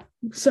open up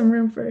some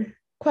room for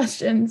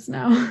questions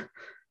now.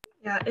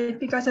 Yeah,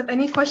 if you guys have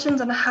any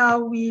questions on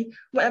how we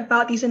went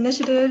about these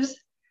initiatives,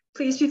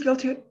 Please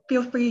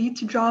feel free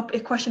to drop a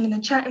question in the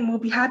chat, and we'll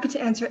be happy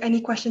to answer any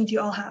questions you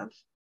all have.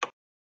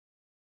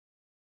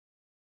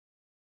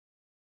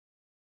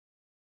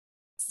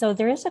 So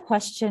there is a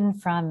question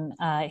from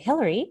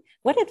Hillary.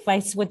 What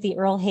advice would the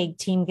Earl Haig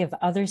team give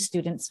other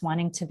students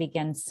wanting to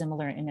begin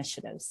similar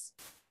initiatives?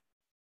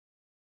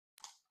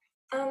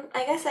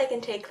 I guess I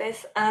can take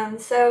this.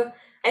 So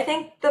I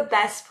think the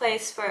best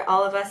place for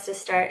all of us to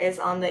start is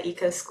on the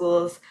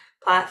EcoSchools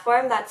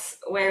platform. That's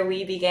where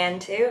we began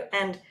too.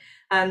 And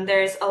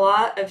there's a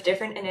lot of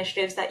different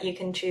initiatives that you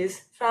can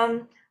choose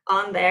from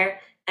on there.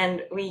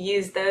 And we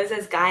use those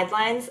as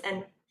guidelines.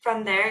 And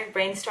from there,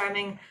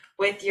 brainstorming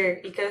with your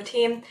eco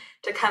team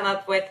to come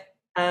up with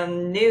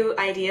new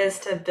ideas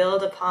to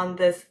build upon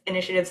the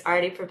initiatives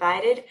already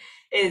provided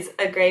is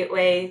a great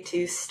way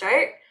to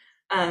start.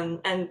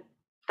 And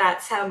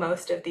that's how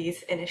most of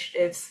these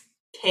initiatives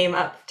came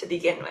up to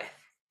begin with.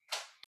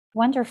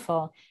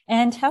 Wonderful.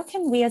 And how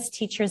can we as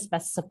teachers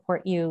best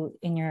support you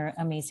in your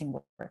amazing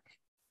work?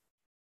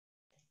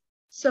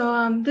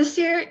 So this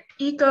year,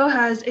 ECO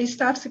has a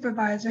staff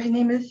supervisor. His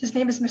name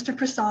is Mr.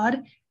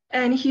 Prasad,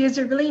 and he is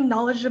a really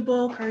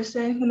knowledgeable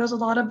person who knows a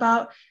lot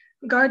about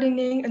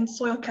gardening and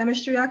soil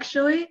chemistry,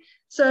 actually.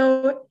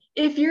 So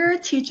if you're a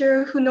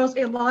teacher who knows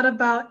a lot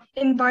about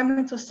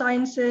environmental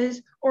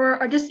sciences or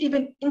are just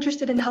even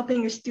interested in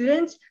helping your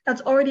students,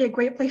 that's already a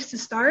great place to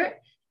start.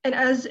 And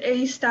as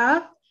a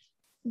staff,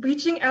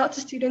 reaching out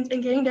to students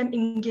and getting them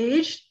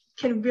engaged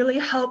can really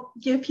help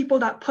give people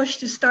that push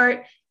to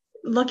start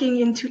looking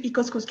into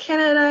EcoSchools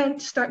Canada and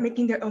to start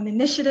making their own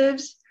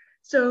initiatives.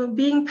 So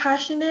being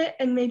passionate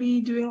and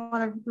maybe doing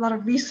a lot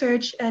of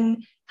research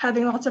and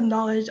having lots of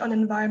knowledge on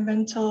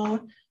environmental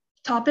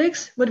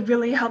topics would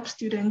really help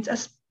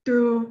students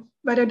through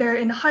whether they're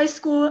in high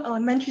school,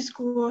 elementary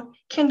school,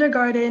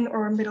 kindergarten,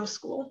 or middle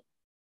school.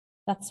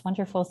 That's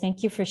wonderful.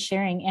 Thank you for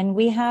sharing. And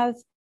we have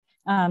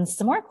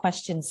some more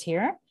questions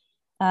here.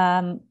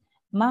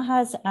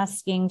 Maha's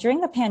asking,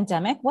 during the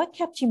pandemic, what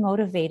kept you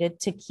motivated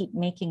to keep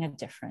making a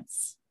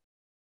difference?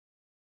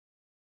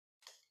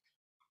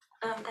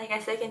 I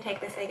guess I can take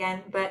this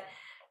again, but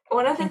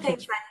one of the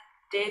things that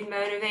did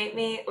motivate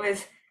me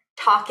was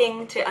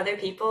talking to other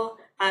people.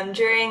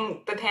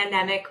 During the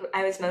pandemic,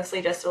 I was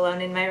mostly just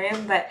alone in my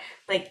room, but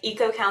like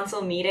Eco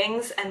Council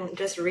meetings and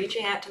just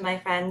reaching out to my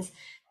friends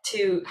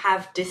to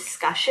have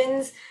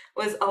discussions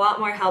was a lot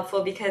more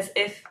helpful, because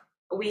if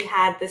we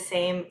had the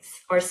same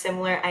or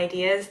similar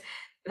ideas,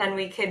 then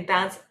we could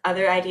bounce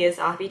other ideas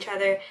off each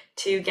other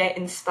to get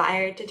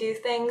inspired to do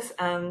things.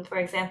 For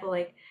example,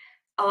 like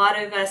a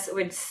lot of us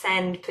would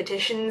send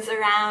petitions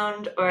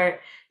around or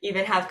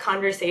even have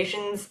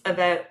conversations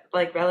about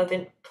like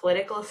relevant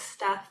political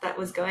stuff that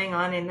was going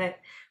on in the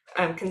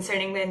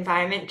concerning the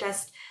environment,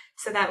 just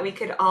so that we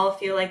could all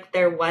feel like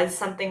there was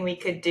something we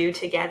could do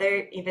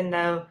together, even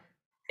though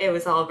it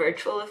was all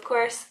virtual, of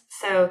course.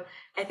 So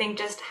I think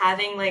just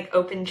having like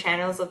open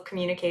channels of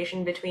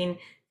communication between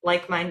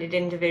like-minded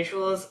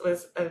individuals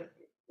was a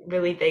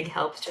really big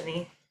help to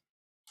me.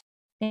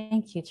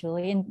 Thank you,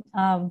 Julie.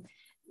 And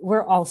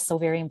we're also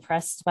very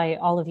impressed by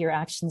all of your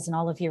actions and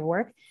all of your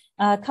work.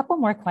 A couple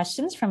more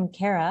questions from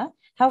Kara.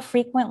 How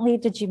frequently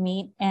did you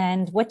meet,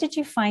 and what did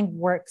you find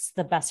works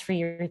the best for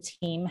your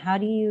team? How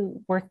do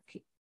you work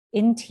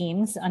in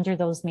teams under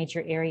those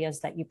major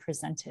areas that you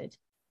presented?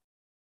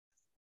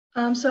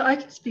 So I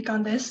can speak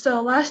on this.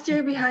 So last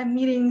year we had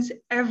meetings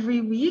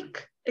every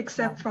week,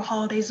 except for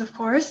holidays, of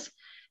course.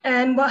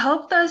 And what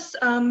helped us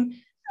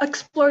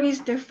explore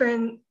these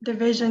different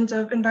divisions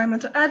of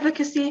environmental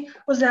advocacy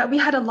was that we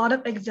had a lot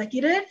of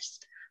executives.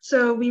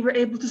 So we were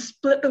able to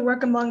split the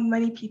work among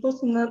many people.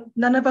 So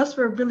none of us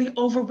were really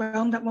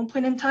overwhelmed at one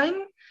point in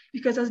time,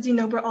 because as you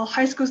know, we're all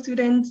high school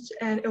students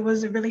and it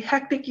was a really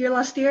hectic year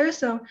last year.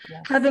 So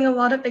having a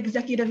lot of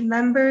executive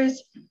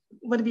members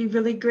would be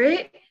really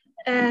great.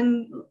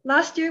 And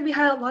last year we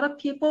had a lot of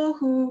people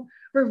who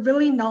were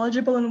really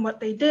knowledgeable in what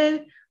they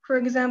did. For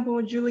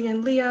example, Julie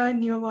and Leah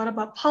knew a lot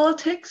about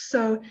politics,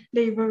 so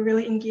they were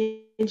really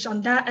engaged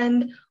on that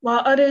end,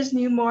 while others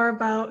knew more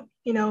about,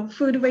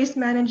 food waste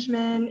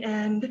management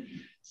and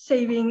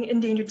saving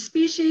endangered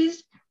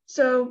species.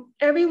 So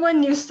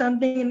everyone knew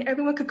something and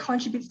everyone could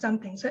contribute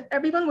something. So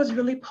everyone was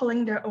really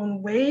pulling their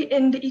own way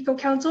in the Eco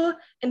Council,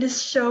 and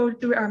this showed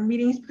through our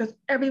meetings because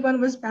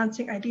everyone was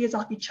bouncing ideas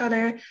off each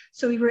other.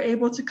 So we were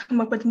able to come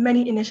up with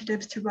many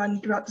initiatives to run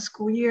throughout the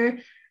school year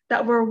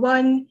that were,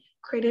 one,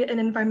 created an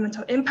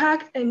environmental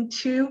impact, and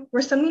two,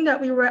 were something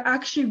that we were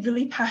actually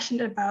really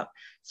passionate about.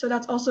 So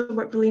that's also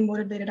what really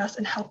motivated us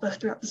and helped us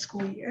throughout the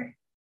school year.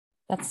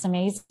 That's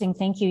amazing.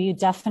 Thank you. You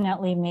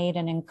definitely made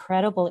an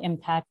incredible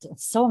impact.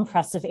 It's so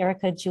impressive.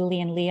 Erica,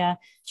 Julie, and Leah,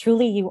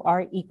 truly you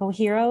are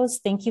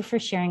eco-heroes. Thank you for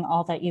sharing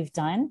all that you've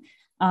done.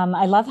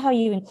 I love how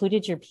you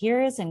included your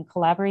peers and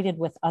collaborated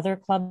with other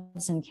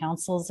clubs and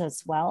councils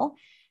as well.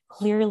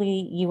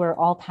 Clearly, you are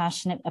all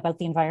passionate about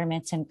the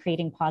environment and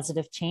creating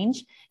positive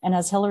change. And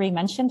as Hillary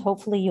mentioned,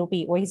 hopefully you'll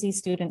be OISE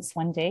students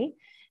one day.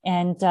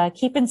 And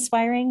keep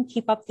inspiring,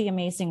 keep up the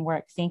amazing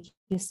work. Thank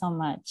you so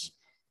much.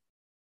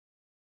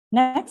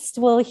 Next,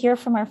 we'll hear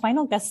from our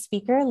final guest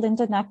speaker,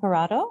 Linda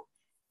Nacarado.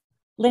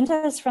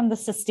 Linda is from the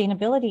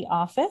Sustainability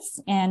Office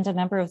and a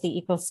member of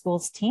the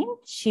EcoSchools team.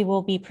 She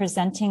will be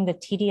presenting the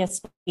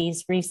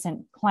TDSB's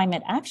recent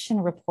Climate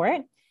Action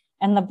Report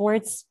and the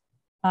board's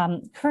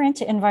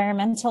current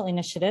environmental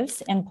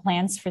initiatives and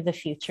plans for the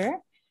future.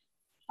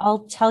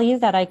 I'll tell you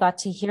that I got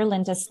to hear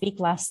Linda speak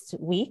last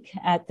week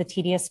at the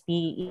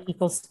TDSB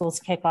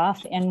EcoSchools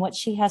kickoff, and what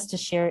she has to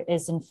share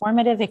is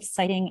informative,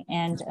 exciting,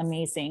 and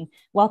amazing.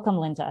 Welcome,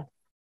 Linda.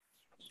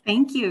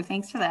 Thank you.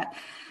 Thanks for that.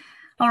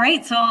 All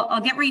right, so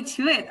I'll get right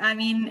to it. I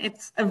mean,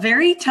 it's a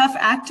very tough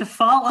act to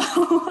follow.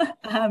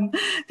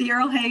 The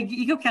Earl Hague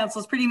Eco Council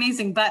is pretty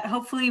amazing, but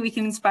hopefully we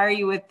can inspire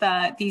you with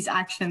these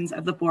actions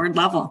at the board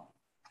level.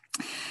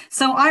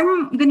 So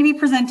I'm going to be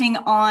presenting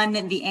on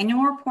the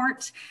annual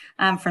report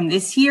from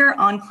this year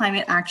on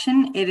climate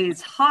action. It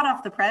is hot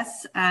off the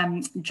press,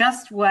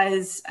 just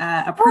was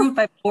approved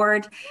by the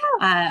board.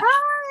 Oh,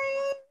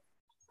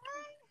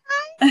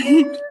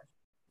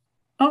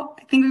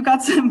 I think we've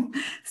got some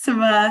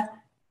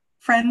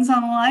friends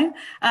on the line.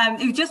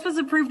 It just was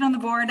approved on the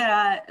board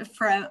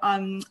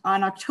on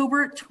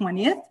October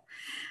 20th.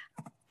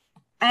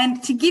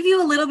 And to give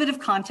you a little bit of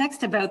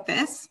context about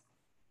this,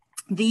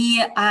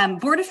 the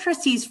Board of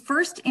Trustees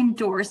first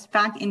endorsed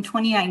back in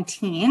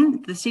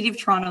 2019 the City of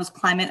Toronto's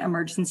Climate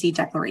Emergency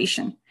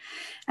Declaration.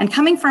 And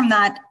coming from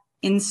that,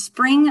 in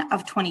spring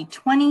of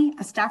 2020,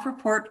 a staff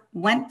report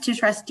went to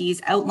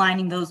trustees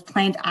outlining those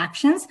planned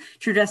actions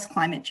to address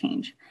climate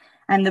change.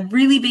 And the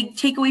really big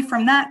takeaway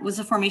from that was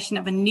the formation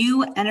of a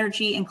new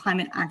energy and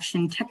climate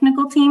action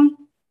technical team.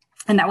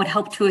 And that would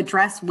help to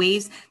address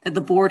ways that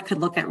the board could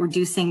look at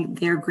reducing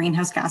their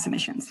greenhouse gas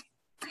emissions.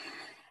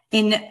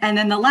 And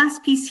then the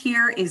last piece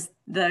here is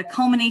the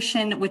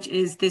culmination, which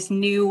is this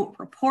new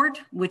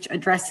report, which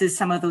addresses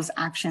some of those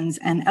actions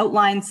and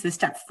outlines the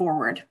step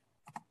forward.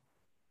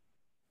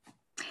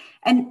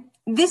 And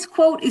this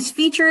quote is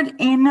featured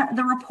in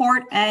the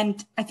report,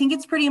 and I think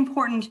it's pretty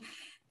important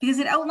because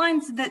it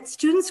outlines that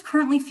students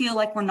currently feel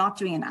like we're not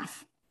doing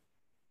enough.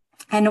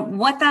 And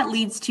what that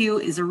leads to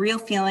is a real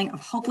feeling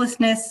of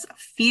hopelessness, of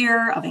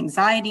fear, of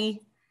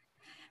anxiety.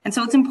 And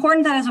so it's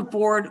important that as a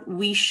board,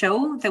 we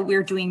show that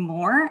we're doing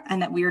more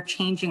and that we are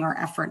changing our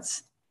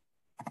efforts.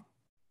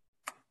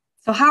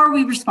 So how are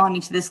we responding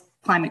to this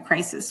climate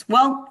crisis?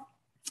 Well,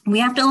 we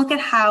have to look at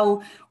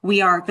how we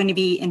are going to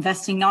be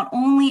investing not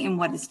only in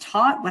what is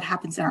taught, what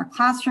happens in our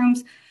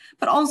classrooms,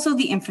 but also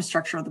the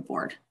infrastructure of the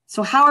board.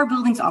 So how are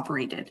buildings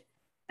operated?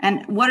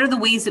 And what are the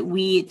ways that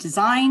we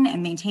design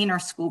and maintain our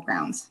school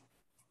grounds?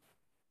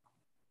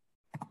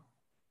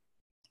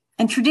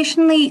 And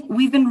traditionally,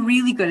 we've been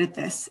really good at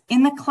this.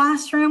 In the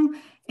classroom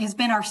has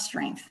been our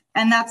strength.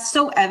 And that's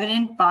so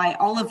evident by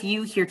all of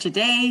you here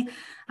today,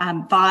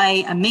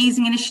 by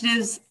amazing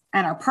initiatives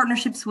and our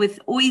partnerships with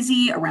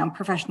OISE around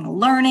professional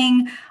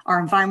learning, our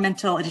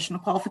environmental additional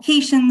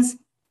qualifications.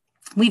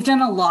 We've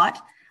done a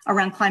lot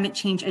around climate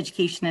change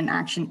education and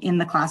action in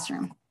the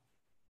classroom.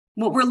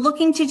 What we're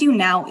looking to do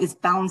now is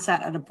balance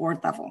that at a board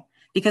level,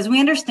 because we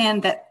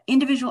understand that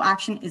individual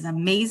action is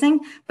amazing,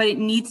 but it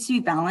needs to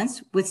be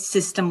balanced with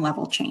system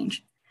level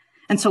change.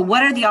 And so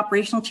what are the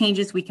operational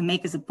changes we can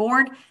make as a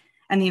board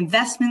and the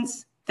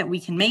investments that we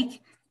can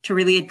make to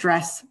really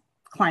address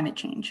climate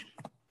change?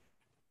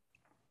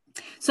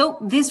 So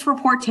this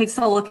report takes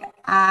a look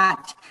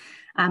at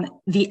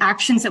the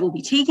actions that will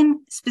be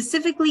taken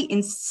specifically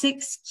in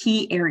 6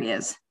 key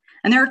areas.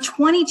 And there are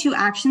 22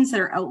 actions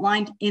that are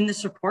outlined in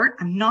this report.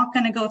 I'm not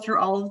going to go through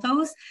all of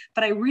those,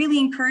 but I really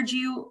encourage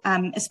you,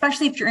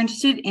 especially if you're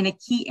interested in a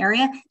key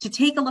area, to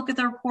take a look at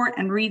the report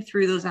and read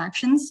through those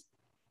actions.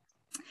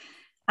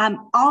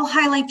 I'll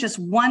highlight just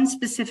one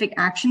specific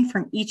action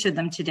from each of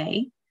them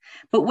today.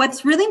 But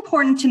what's really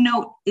important to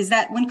note is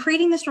that when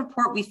creating this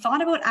report, we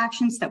thought about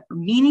actions that were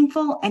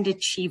meaningful and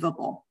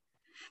achievable.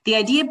 The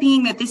idea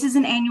being that this is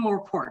an annual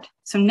report.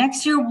 So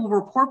next year we'll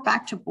report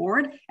back to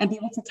board and be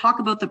able to talk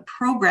about the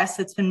progress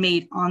that's been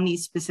made on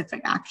these specific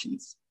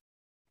actions.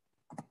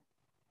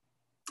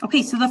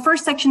 Okay, so the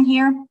first section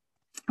here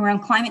around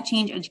climate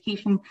change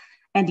education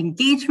and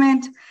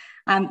engagement.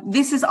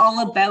 This is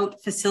all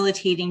about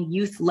facilitating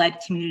youth-led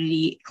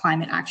community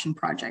climate action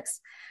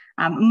projects.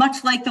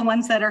 Much like the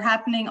ones that are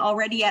happening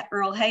already at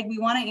Earl Hague, we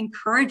want to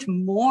encourage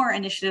more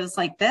initiatives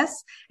like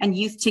this and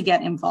youth to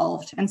get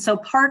involved. And so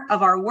part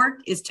of our work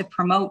is to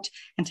promote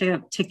and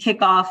to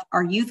kick off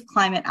our Youth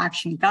Climate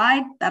Action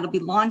Guide. That'll be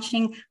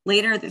launching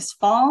later this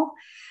fall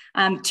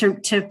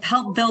to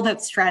help build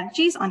out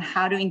strategies on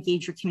how to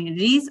engage your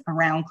communities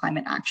around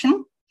climate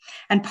action.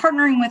 And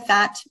partnering with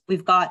that,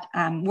 we've got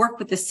work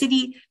with the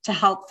city to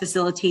help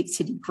facilitate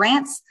city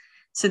grants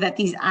so that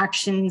these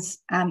actions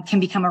can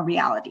become a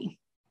reality.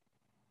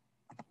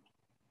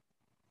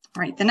 All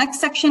right, the next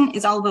section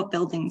is all about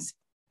buildings.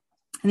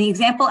 And the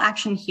example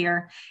action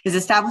here is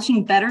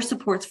establishing better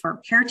supports for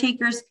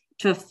caretakers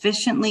to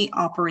efficiently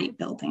operate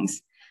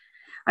buildings.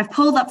 I've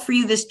pulled up for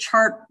you this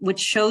chart, which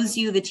shows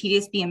you the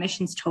TDSB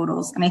emissions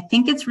totals. And I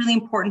think it's really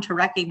important to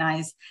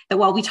recognize that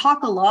while we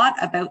talk a lot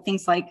about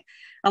things like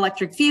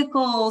electric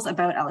vehicles,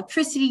 about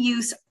electricity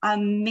use, a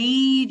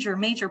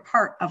major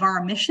part of our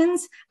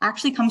emissions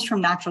actually comes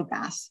from natural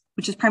gas,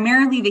 which is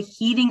primarily the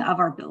heating of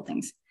our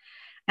buildings.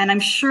 And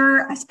I'm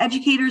sure as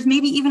educators,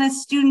 maybe even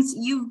as students,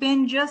 you've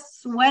been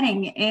just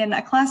sweating in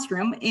a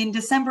classroom in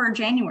December or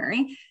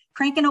January,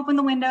 cranking open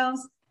the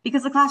windows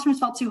because the classrooms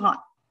felt too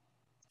hot.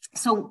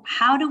 So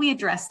how do we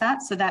address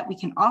that so that we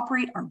can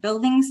operate our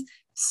buildings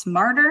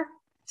smarter,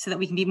 so that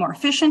we can be more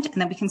efficient,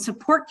 and that we can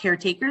support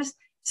caretakers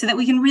so that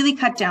we can really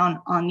cut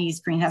down on these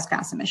greenhouse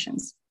gas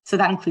emissions? So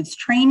that includes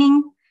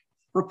training,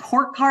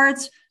 report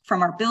cards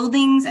from our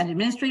buildings and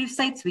administrative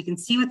sites so we can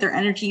see what their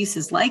energy use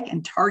is like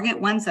and target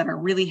ones that are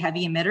really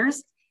heavy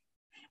emitters,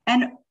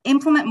 and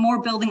implement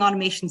more building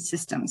automation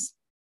systems.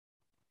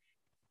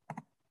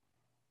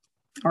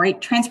 All right,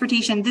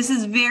 transportation, this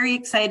is very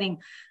exciting.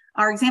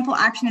 Our example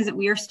action is that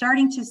we are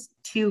starting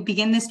to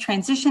begin this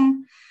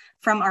transition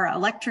from our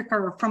electric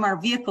or from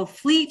our vehicle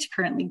fleet,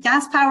 currently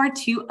gas powered,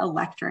 to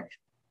electric.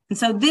 And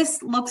so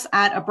this looks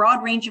at a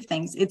broad range of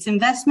things. It's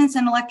investments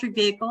in electric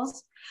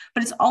vehicles,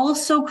 but it's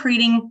also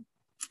creating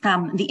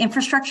the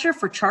infrastructure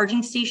for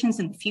charging stations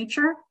in the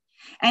future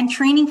and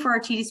training for our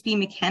TDSB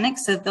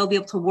mechanics so that they'll be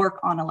able to work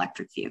on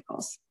electric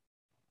vehicles.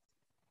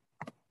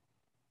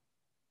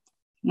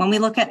 When we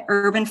look at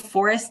urban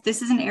forests,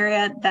 this is an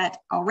area that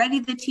already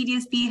the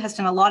TDSB has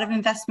done a lot of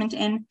investment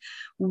in.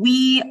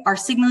 We are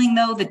signaling,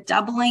 though, the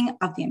doubling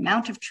of the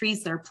amount of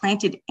trees that are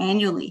planted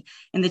annually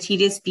in the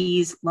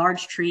TDSB's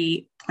large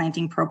tree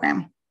planting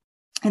program.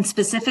 And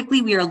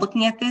specifically, we are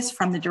looking at this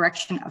from the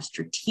direction of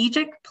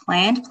strategic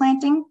planned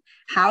planting.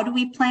 How do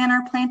we plan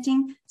our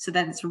planting so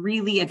that it's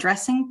really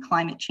addressing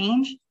climate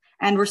change?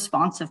 And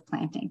responsive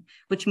planting,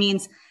 which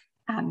means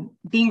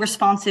being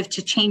responsive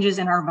to changes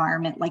in our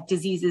environment, like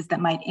diseases that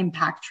might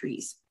impact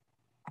trees.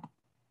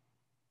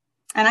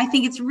 And I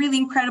think it's really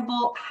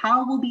incredible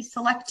how we'll be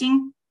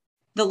selecting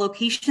the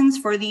locations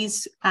for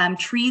these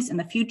trees in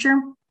the future.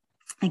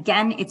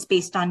 Again, it's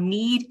based on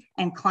need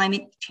and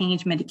climate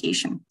change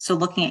mitigation. So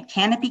looking at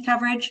canopy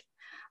coverage,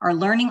 our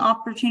learning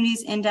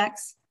opportunities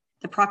index,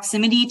 the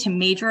proximity to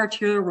major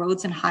arterial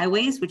roads and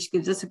highways, which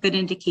gives us a good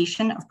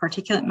indication of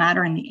particulate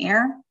matter in the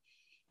air,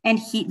 and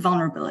heat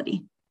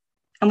vulnerability.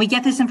 And we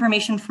get this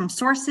information from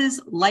sources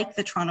like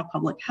the Toronto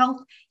Public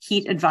Health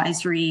Heat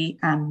Advisory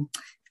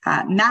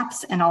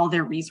maps and all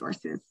their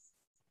resources.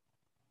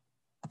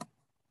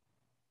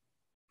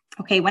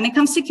 Okay, when it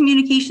comes to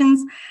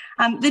communications,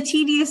 the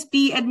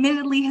TDSB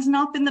admittedly has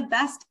not been the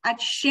best at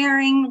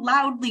sharing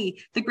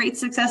loudly the great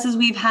successes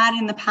we've had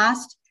in the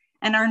past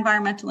and our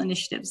environmental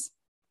initiatives.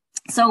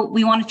 So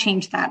we want to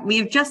change that. We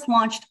have just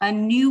launched a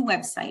new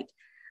website,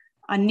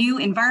 a new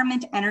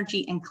Environment,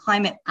 Energy, and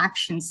Climate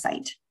Action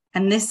site.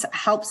 And this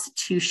helps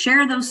to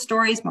share those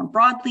stories more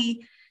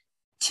broadly,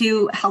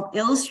 to help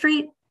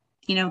illustrate,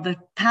 the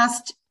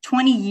past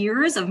 20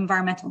 years of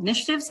environmental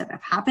initiatives that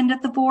have happened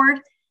at the board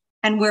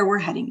and where we're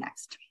heading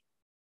next.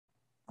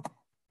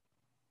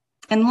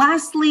 And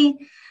lastly,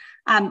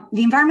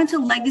 the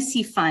Environmental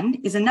Legacy Fund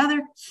is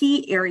another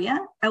key area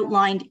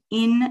outlined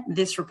in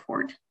this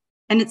report.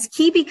 And it's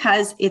key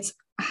because it's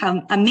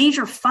a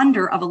major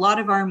funder of a lot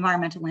of our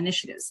environmental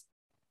initiatives.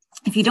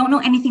 If you don't know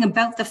anything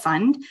about the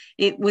fund,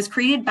 it was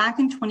created back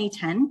in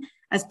 2010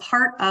 as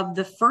part of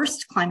the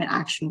first climate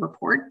action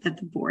report that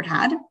the board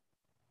had.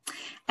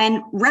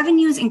 And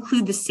revenues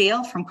include the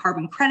sale from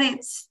carbon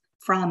credits,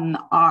 from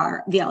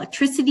the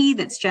electricity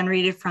that's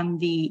generated from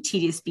the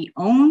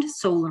TDSB-owned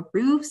solar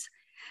roofs,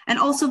 and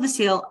also the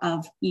sale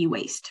of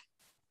e-waste.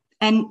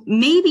 And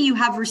maybe you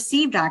have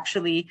received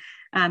actually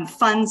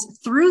funds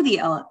through the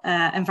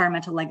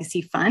Environmental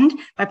Legacy Fund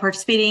by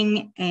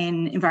participating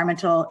in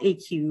environmental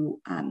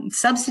AQ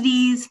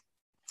subsidies,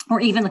 or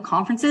even the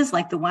conferences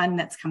like the one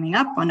that's coming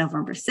up on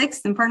November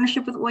 6th in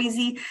partnership with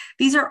OISE.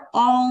 These are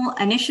all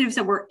initiatives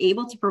that we're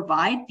able to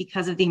provide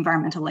because of the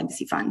Environmental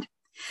Legacy Fund.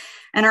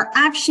 And our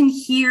action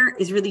here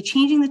is really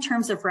changing the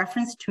terms of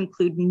reference to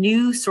include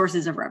new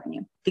sources of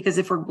revenue. Because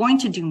if we're going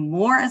to do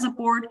more as a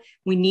board,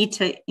 we need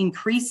to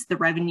increase the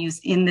revenues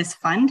in this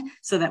fund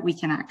so that we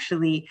can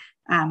actually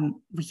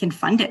we can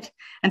fund it.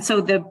 And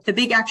so the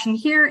big action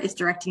here is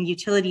directing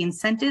utility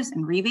incentives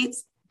and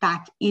rebates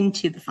back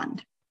into the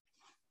fund.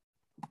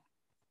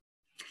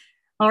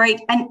 All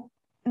right, and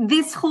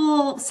this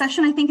whole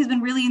session, I think, has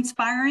been really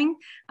inspiring.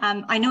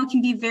 I know it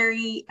can be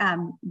very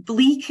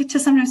bleak to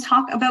sometimes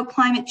talk about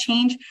climate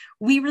change.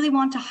 We really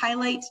want to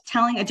highlight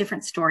telling a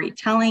different story,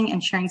 telling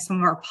and sharing some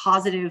of our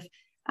positive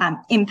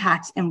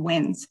impacts and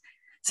wins.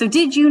 So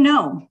did you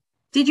know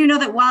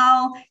that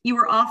while you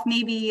were off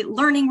maybe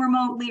learning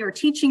remotely or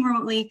teaching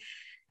remotely,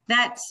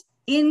 that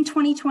in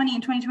 2020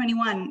 and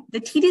 2021, the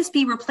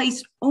TDSB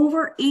replaced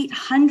over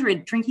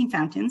 800 drinking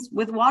fountains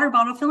with water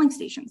bottle filling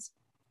stations?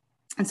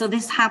 And so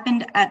this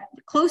happened at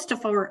close to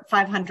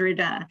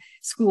 500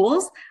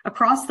 schools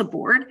across the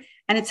board,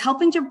 and it's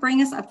helping to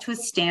bring us up to a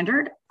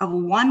standard of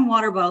 1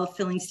 water bottle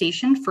filling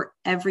station for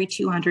every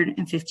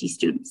 250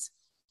 students.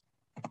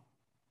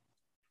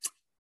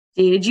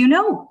 Did you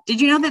know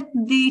that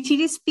the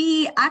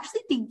TDSB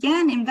actually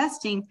began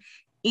investing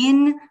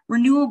in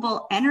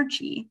renewable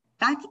energy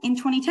back in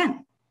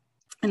 2010.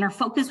 And our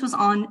focus was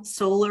on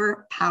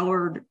solar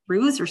powered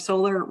roofs or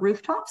solar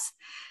rooftops.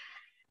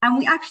 And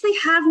we actually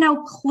have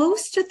now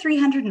close to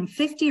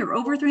 350 or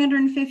over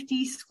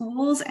 350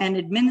 schools and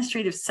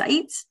administrative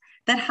sites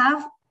that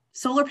have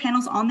solar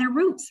panels on their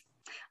roofs.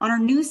 On our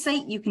new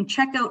site, you can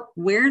check out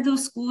where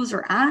those schools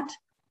are at,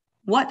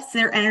 what's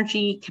their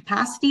energy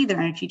capacity, their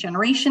energy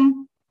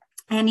generation,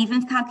 and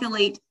even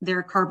calculate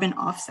their carbon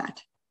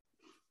offset.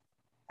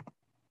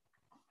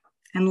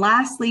 And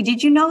lastly,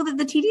 did you know that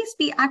the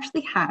TDSB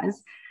actually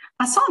has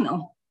a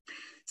sawmill?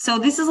 So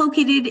this is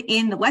located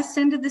in the west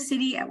end of the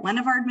city at one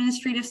of our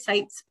administrative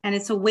sites, and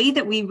it's a way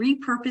that we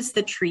repurpose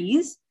the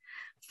trees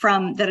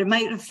from that it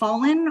might have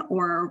fallen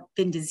or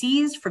been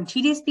diseased from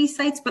TDSB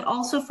sites, but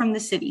also from the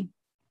city.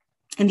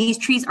 And these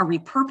trees are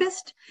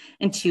repurposed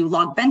into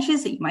log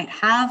benches that you might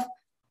have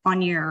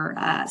on your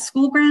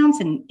school grounds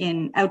and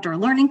in outdoor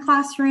learning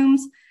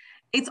classrooms.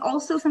 It's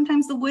also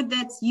sometimes the wood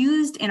that's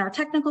used in our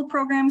technical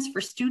programs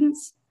for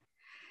students.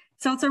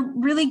 So it's a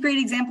really great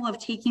example of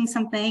taking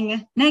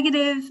something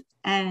negative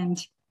and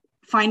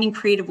finding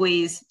creative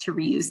ways to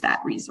reuse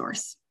that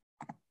resource.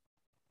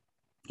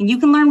 And you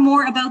can learn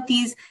more about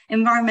these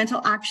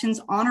environmental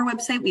actions on our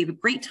website. We have a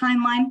great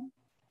timeline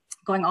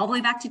going all the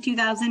way back to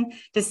 2000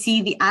 to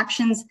see the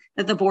actions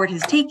that the board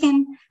has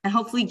taken and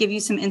hopefully give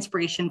you some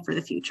inspiration for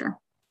the future.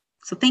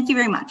 So thank you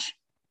very much.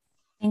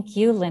 Thank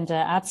you, Linda.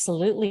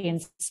 Absolutely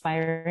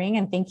inspiring.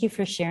 And thank you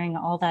for sharing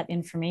all that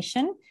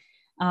information.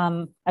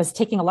 I was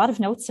taking a lot of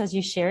notes as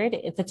you shared.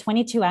 The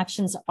 22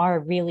 actions are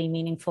really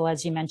meaningful,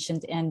 as you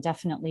mentioned, and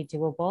definitely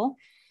doable.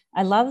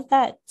 I love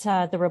that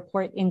the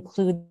report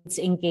includes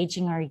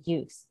engaging our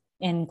youth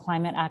in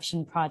climate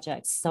action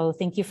projects. So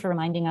thank you for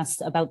reminding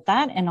us about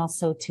that, and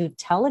also to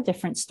tell a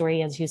different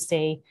story, as you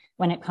say,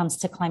 when it comes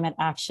to climate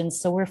action.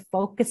 So we're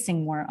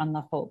focusing more on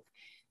the hope.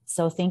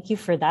 So thank you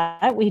for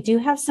that. We do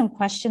have some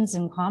questions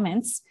and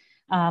comments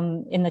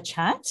in the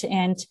chat.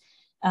 And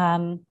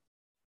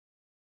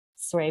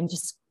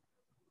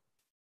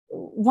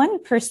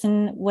one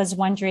person was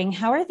wondering,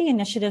 how are the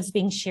initiatives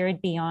being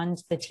shared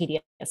beyond the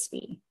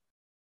TDSB?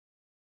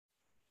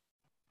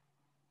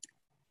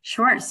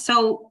 Sure.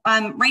 So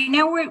right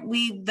now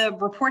the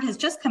report has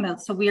just come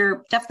out, so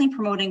we're definitely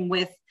promoting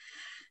with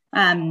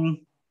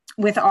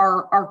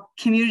our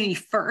community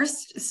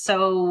first.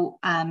 So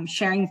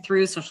sharing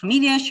through social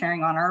media,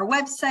 sharing on our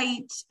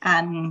website.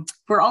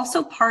 We're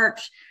also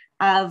part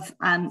of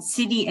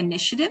city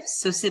initiatives.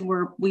 So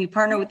we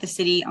partner with the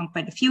city on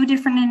quite a few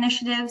different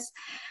initiatives.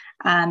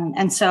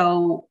 And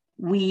so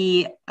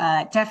we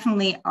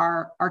definitely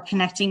are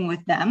connecting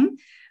with them.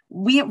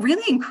 We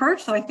really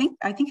encourage, so I think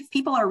if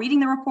people are reading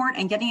the report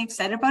and getting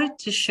excited about it,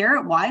 to share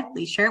it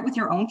widely, share it with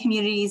your own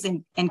communities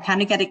and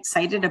kind of get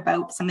excited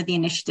about some of the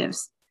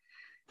initiatives.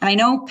 And I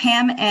know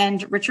Pam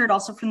and Richard,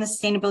 also from the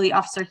Sustainability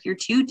Office, are here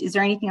too. Is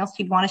there anything else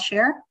you'd want to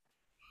share?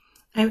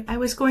 I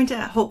was going to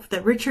hope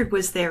that Richard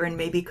was there and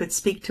maybe could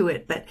speak to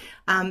it. But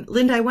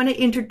Linda, I want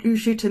to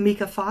introduce you to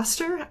Mika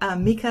Foster.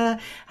 Mika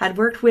had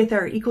worked with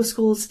our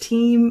EcoSchools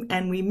team,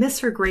 and we miss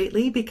her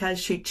greatly because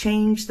she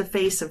changed the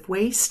face of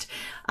waste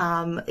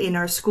in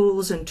our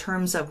schools in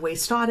terms of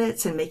waste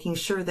audits and making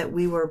sure that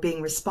we were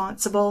being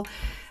responsible.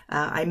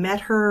 I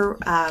met her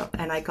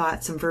and I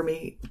got some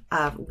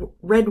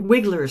red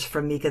wigglers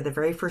from Mika the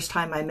very first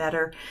time I met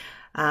her.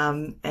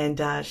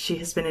 And she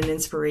has been an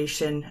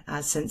inspiration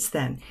since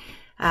then.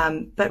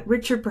 But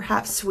Richard,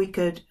 perhaps we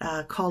could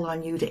call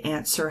on you to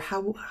answer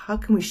how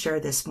can we share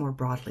this more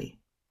broadly?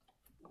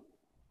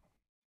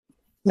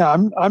 Yeah,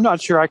 I'm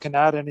not sure I can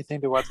add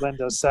anything to what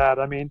Linda said.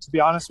 I mean, to be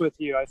honest with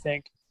you, I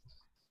think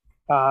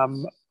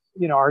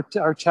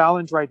our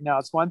challenge right now,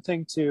 it's one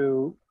thing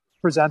to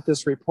present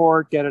this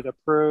report, get it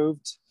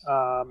approved,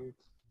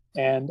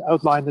 and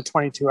outline the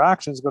 22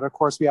 actions, but of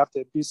course we have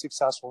to be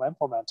successful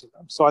implementing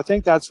them. So I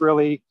think that's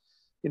really,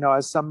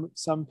 as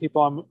some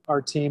people on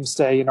our team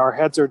say, our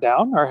heads are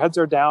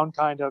down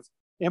kind of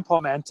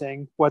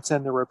implementing what's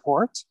in the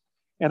report.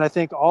 And I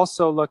think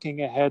also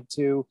looking ahead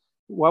to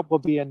what will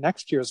be in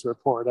next year's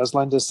report, as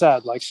Linda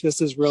said, like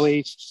this is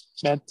really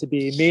meant to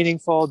be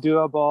meaningful,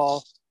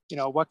 doable.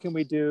 What can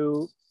we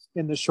do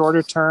in the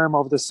shorter term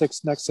over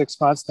the next 6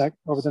 months,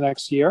 over the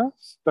next year,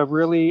 but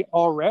really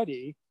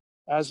already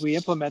as we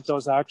implement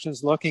those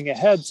actions, looking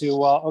ahead to,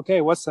 well,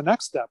 okay, what's the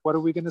next step? What are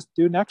we going to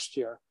do next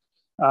year?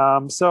 I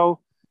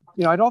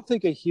don't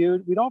think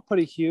we don't put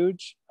a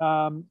huge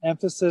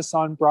emphasis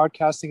on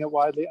broadcasting it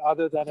widely,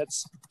 other than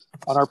it's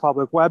on our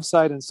public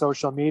website and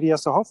social media.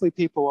 So hopefully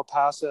people will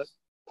pass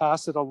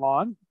it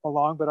along.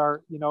 But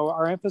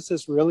our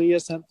emphasis really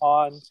isn't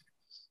on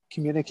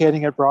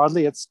communicating it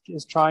broadly. It's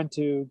trying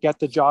to get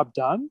the job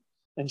done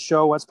and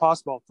show what's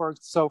possible.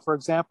 For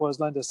example, as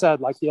Linda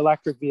said, like the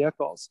electric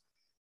vehicles,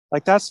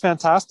 like that's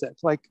fantastic.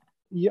 Like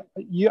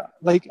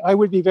I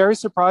would be very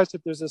surprised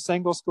if there's a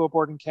single school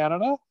board in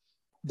Canada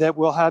that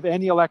will have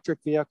any electric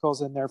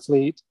vehicles in their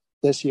fleet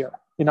this year.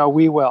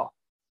 We will.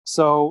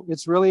 So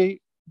it's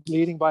really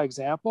leading by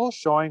example,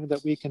 showing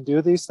that we can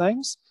do these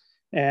things.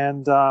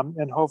 and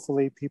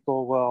hopefully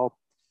people will,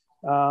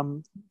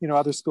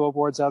 other school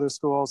boards, other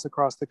schools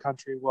across the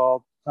country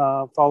will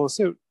follow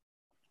suit.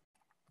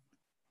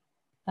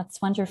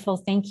 That's wonderful.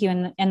 Thank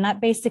you. And that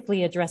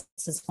basically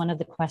addresses one of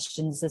the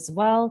questions as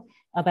well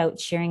about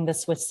sharing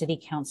this with city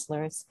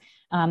councilors.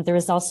 There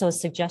is also a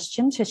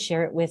suggestion to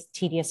share it with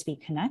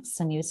TDSB Connects,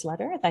 a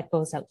newsletter that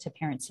goes out to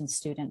parents and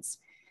students.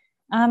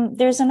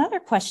 There's another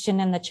question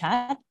in the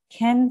chat.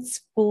 Can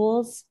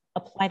schools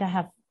apply to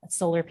have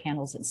solar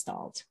panels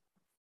installed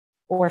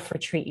or for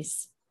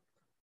trees?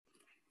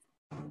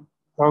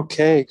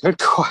 Okay, good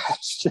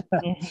question.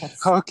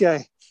 Yes.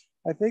 Okay.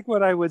 I think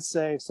what I would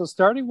say, so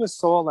starting with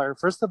solar,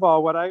 first of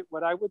all, what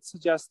I would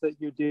suggest that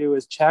you do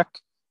is check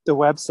the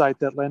website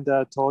that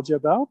Linda told you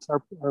about,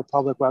 our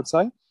public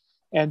website,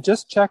 and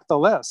just check the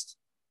list,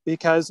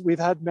 because we've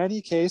had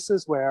many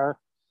cases where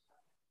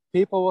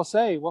people will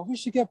say, well, we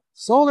should get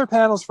solar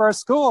panels for our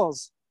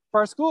schools, for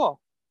our school.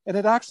 And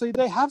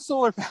they have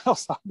solar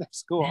panels on their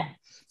school.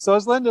 So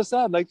as Linda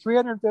said, like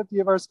 350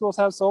 of our schools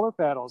have solar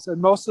panels, and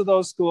most of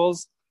those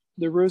schools,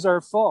 the roofs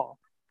are full.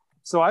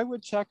 So I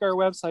would check our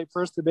website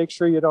first to make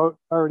sure you don't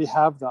already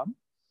have them.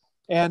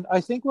 And I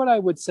think what I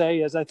would say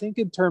is, I think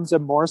in terms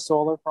of more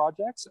solar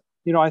projects,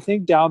 I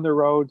think down the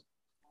road,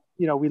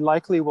 we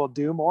likely will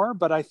do more,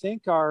 but I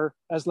think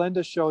as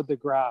Linda showed the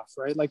graph,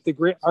 right? Like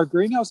our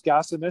greenhouse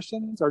gas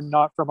emissions are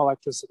not from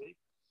electricity,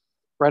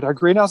 right? Our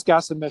greenhouse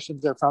gas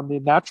emissions are from the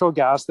natural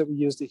gas that we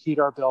use to heat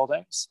our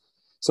buildings.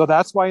 So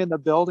that's why in the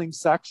building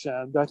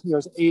section, I think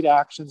there's 8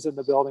 actions in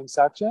the building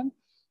section.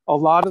 A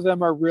lot of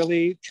them are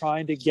really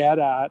trying to get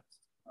at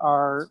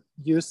our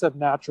use of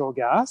natural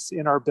gas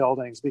in our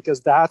buildings,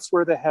 because that's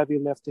where the heavy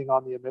lifting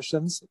on the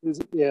emissions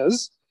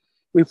is.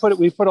 We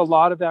put a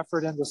lot of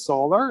effort into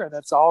solar, and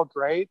it's all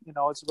great.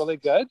 It's really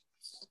good,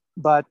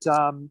 but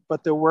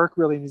the work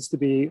really needs to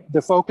be,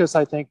 the focus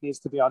I think needs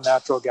to be on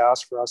natural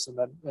gas for us in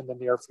the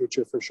near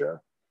future for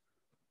sure.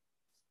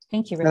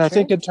 Thank you, Richard. And I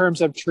think in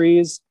terms of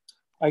trees,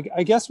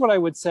 I guess what I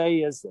would say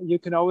is you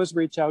can always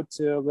reach out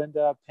to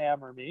Linda,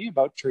 Pam, or me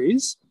about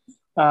trees.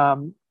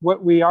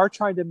 What we are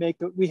trying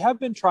to we have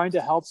been trying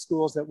to help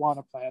schools that want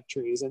to plant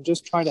trees, and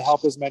just trying to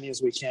help as many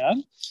as we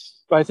can.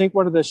 But I think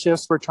one of the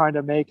shifts we're trying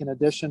to make, in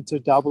addition to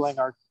doubling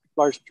our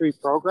large tree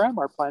program,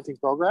 our planting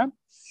program,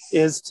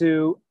 is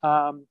to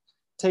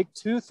take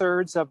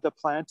 2/3 of the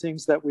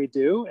plantings that we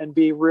do and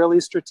be really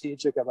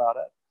strategic about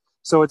it.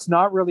 So it's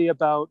not really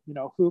about,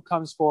 who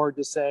comes forward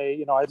to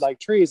say, I'd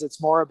like trees.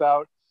 It's more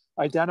about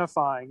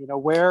identifying,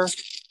 where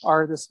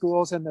are the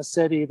schools in the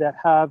city that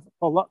have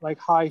a lot, like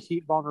high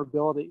heat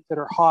vulnerability, that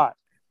are hot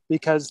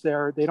because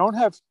they don't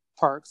have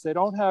parks, they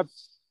don't have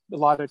a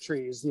lot of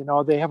trees,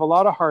 they have a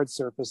lot of hard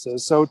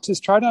surfaces. So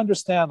just try to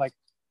understand, like,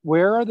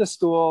 where are the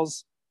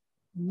schools,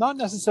 not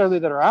necessarily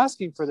that are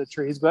asking for the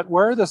trees, but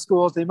where are the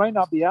schools they might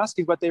not be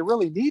asking, but they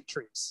really need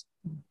trees,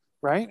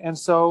 right? And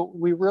so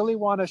we really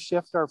want to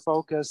shift our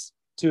focus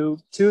to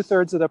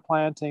 2/3 of the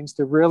plantings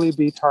to really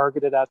be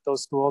targeted at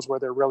those schools where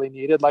they're really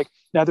needed. Like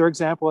another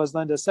example, as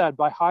Linda said,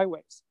 by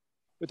highways.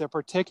 With the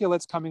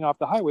particulates coming off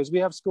the highways, we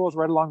have schools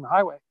right along the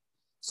highway.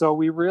 So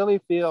we really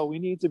feel we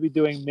need to be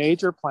doing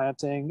major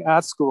planting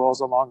at schools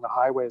along the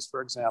highways,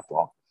 for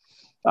example.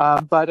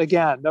 But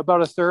again,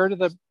 about a third of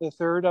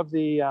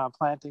the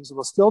plantings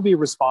will still be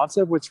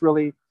responsive, which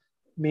really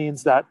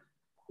means that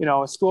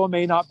a school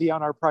may not be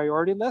on our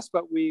priority list,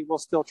 but we will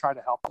still try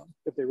to help them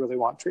if they really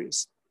want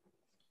trees.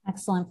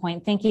 Excellent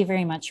point. Thank you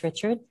very much,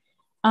 Richard.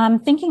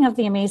 Thinking of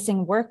the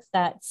amazing work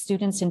that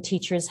students and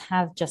teachers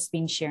have just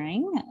been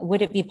sharing,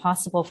 would it be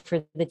possible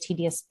for the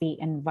TDSB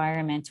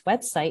Environment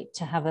website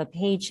to have a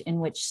page in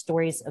which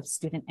stories of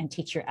student and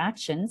teacher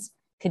actions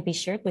could be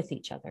shared with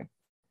each other?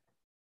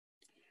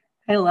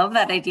 I love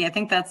that idea. I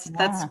think that's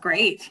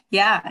great.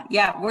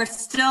 Yeah. We're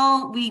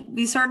still,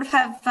 we sort of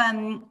have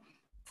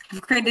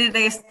created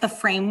the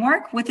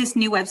framework with this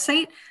new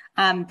website.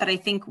 But I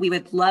think we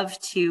would love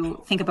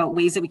to think about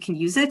ways that we can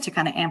use it to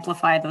kind of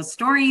amplify those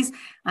stories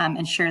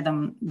and share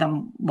them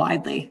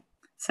widely.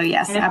 So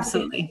yes,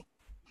 absolutely.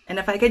 And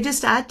if I could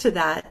just add to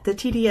that, the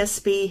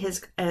TDSB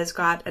has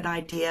got an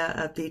idea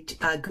of the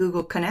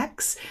Google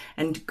Connects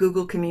and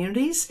Google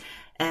Communities.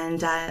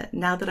 And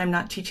now that I'm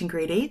not teaching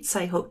grade 8s,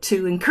 I hope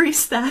to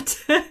increase that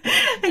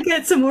and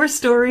get some more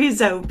stories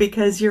out,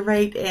 because you're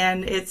right.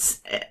 And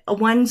it's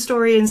one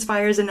story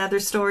inspires another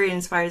story,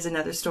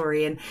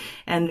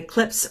 and the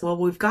clips, well,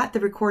 we've got the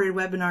recorded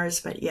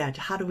webinars, but yeah,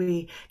 how do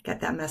we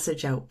get that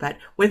message out? But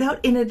without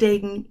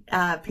inundating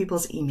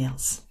people's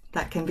emails,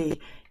 that can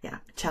be,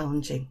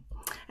 challenging.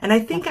 And I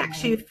think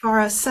actually for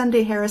us,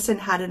 Sunday Harrison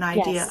had an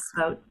idea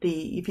about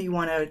if you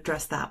want to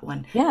address that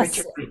one,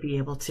 Richard might be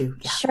able to.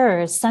 Yeah.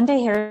 Sure.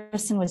 Sunday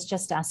Harrison was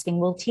just asking,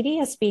 will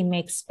TDSB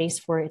make space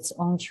for its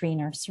own tree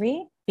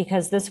nursery?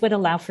 Because this would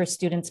allow for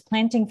students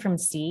planting from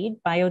seed,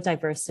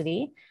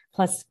 biodiversity,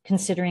 plus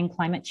considering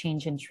climate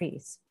change in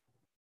trees.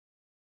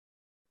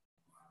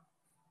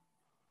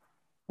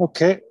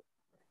 Okay,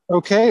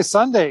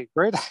 Sunday,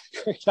 great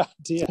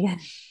idea. Yeah.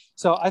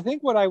 So I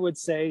think what I would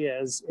say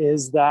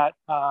is that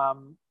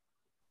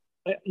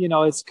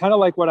it's kind of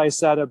like what I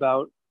said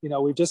about,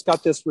 we just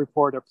got this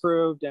report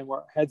approved and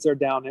our heads are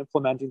down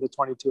implementing the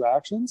 22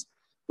 actions.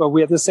 But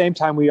we, at the same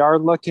time, we are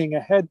looking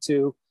ahead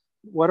to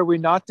what are we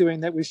not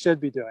doing that we should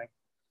be doing.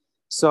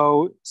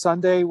 So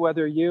Sunday,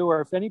 whether you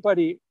or if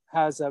anybody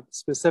has a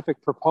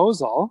specific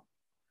proposal,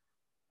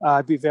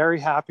 I'd be very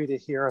happy to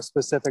hear a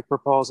specific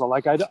proposal.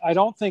 Like, I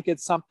don't think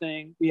it's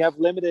something, we have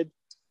limited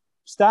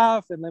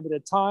staff and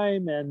limited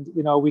time, and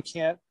we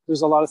can't,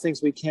 there's a lot of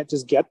things we can't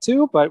just get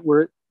to, but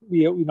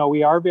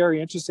we are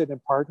very interested in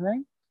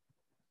partnering.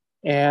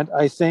 And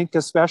I think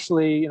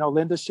especially,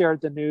 Linda shared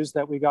the news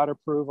that we got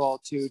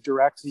approval to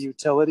direct the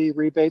utility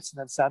rebates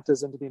and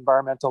incentives into the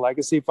Environmental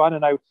Legacy Fund.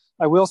 And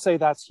I will say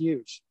that's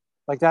huge.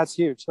 That's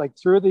huge.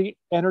 Through the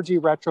energy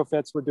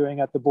retrofits we're doing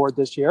at the board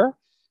this year,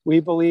 we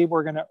believe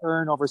we're going to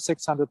earn over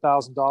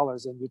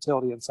 $600,000 in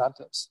utility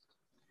incentives.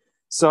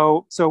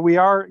 So we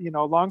are,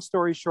 long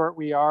story short,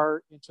 we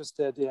are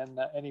interested in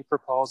any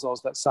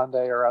proposals that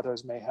Sunday or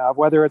others may have,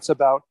 whether it's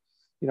about,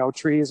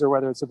 trees or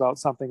whether it's about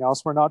something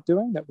else we're not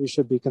doing that we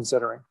should be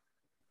considering.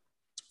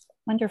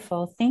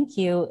 Wonderful. Thank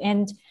you.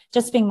 And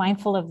just being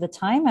mindful of the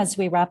time as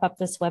we wrap up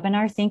this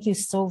webinar, thank you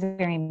so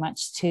very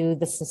much to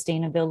the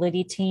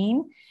sustainability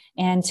team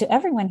and to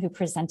everyone who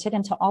presented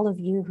and to all of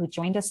you who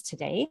joined us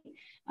today.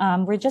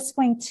 We're just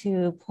going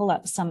to pull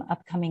up some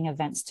upcoming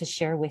events to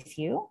share with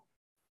you.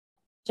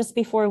 Just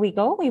before we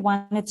go, we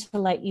wanted to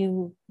let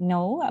you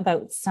know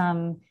about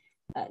some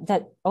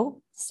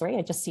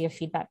I just see a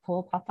feedback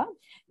poll pop up.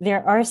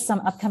 There are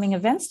some upcoming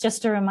events.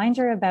 Just a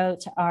reminder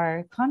about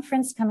our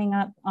conference coming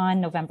up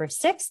on November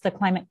 6th, the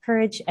Climate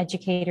Courage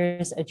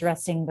Educators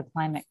Addressing the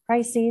Climate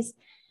Crises.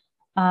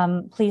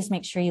 Please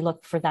make sure you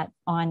look for that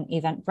on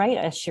Eventbrite,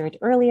 as shared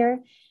earlier.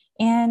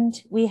 And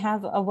we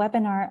have a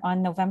webinar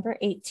on November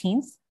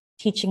 18th,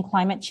 Teaching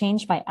Climate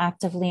Change by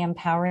Actively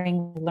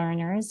Empowering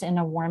Learners in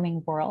a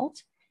Warming World.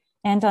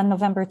 And on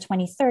November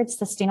 23rd,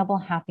 Sustainable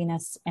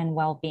Happiness and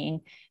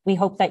Wellbeing. We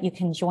hope that you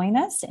can join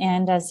us.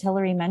 And as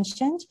Hillary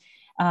mentioned,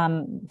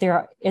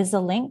 there is a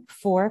link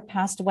for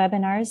past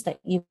webinars that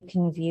you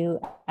can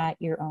view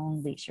at your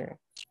own leisure.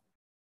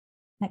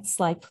 Next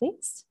slide,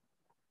 please.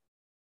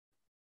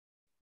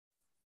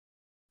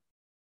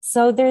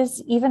 So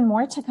there's even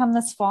more to come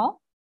this fall.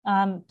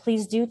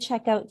 Please do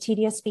check out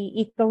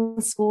TDSB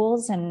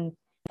EcoSchools and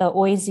the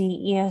OISE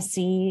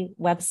ESE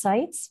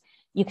websites.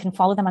 You can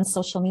follow them on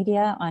social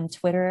media, on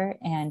Twitter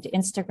and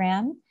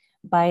Instagram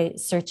by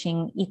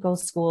searching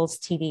EcoSchools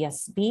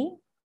TDSB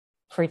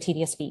for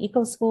TDSB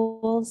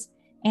EcoSchools,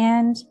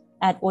 and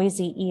at OISE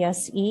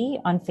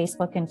ESE on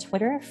Facebook and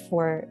Twitter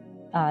for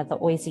the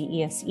OISE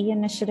ESE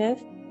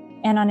initiative,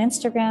 and on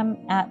Instagram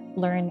at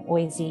Learn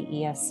OISE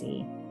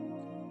ESE.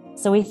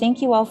 So we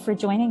thank you all for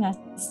joining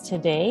us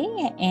today,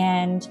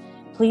 and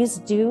please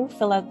do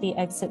fill out the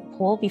exit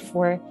poll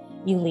before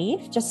you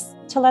leave, just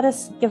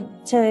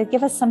to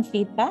give us some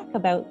feedback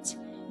about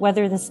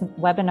whether this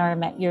webinar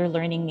met your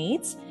learning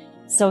needs.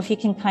 So if you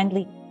can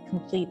kindly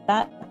complete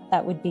that,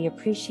 that would be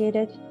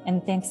appreciated.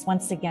 And thanks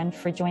once again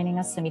for joining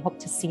us, and we hope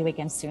to see you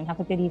again soon. Have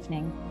a good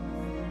evening.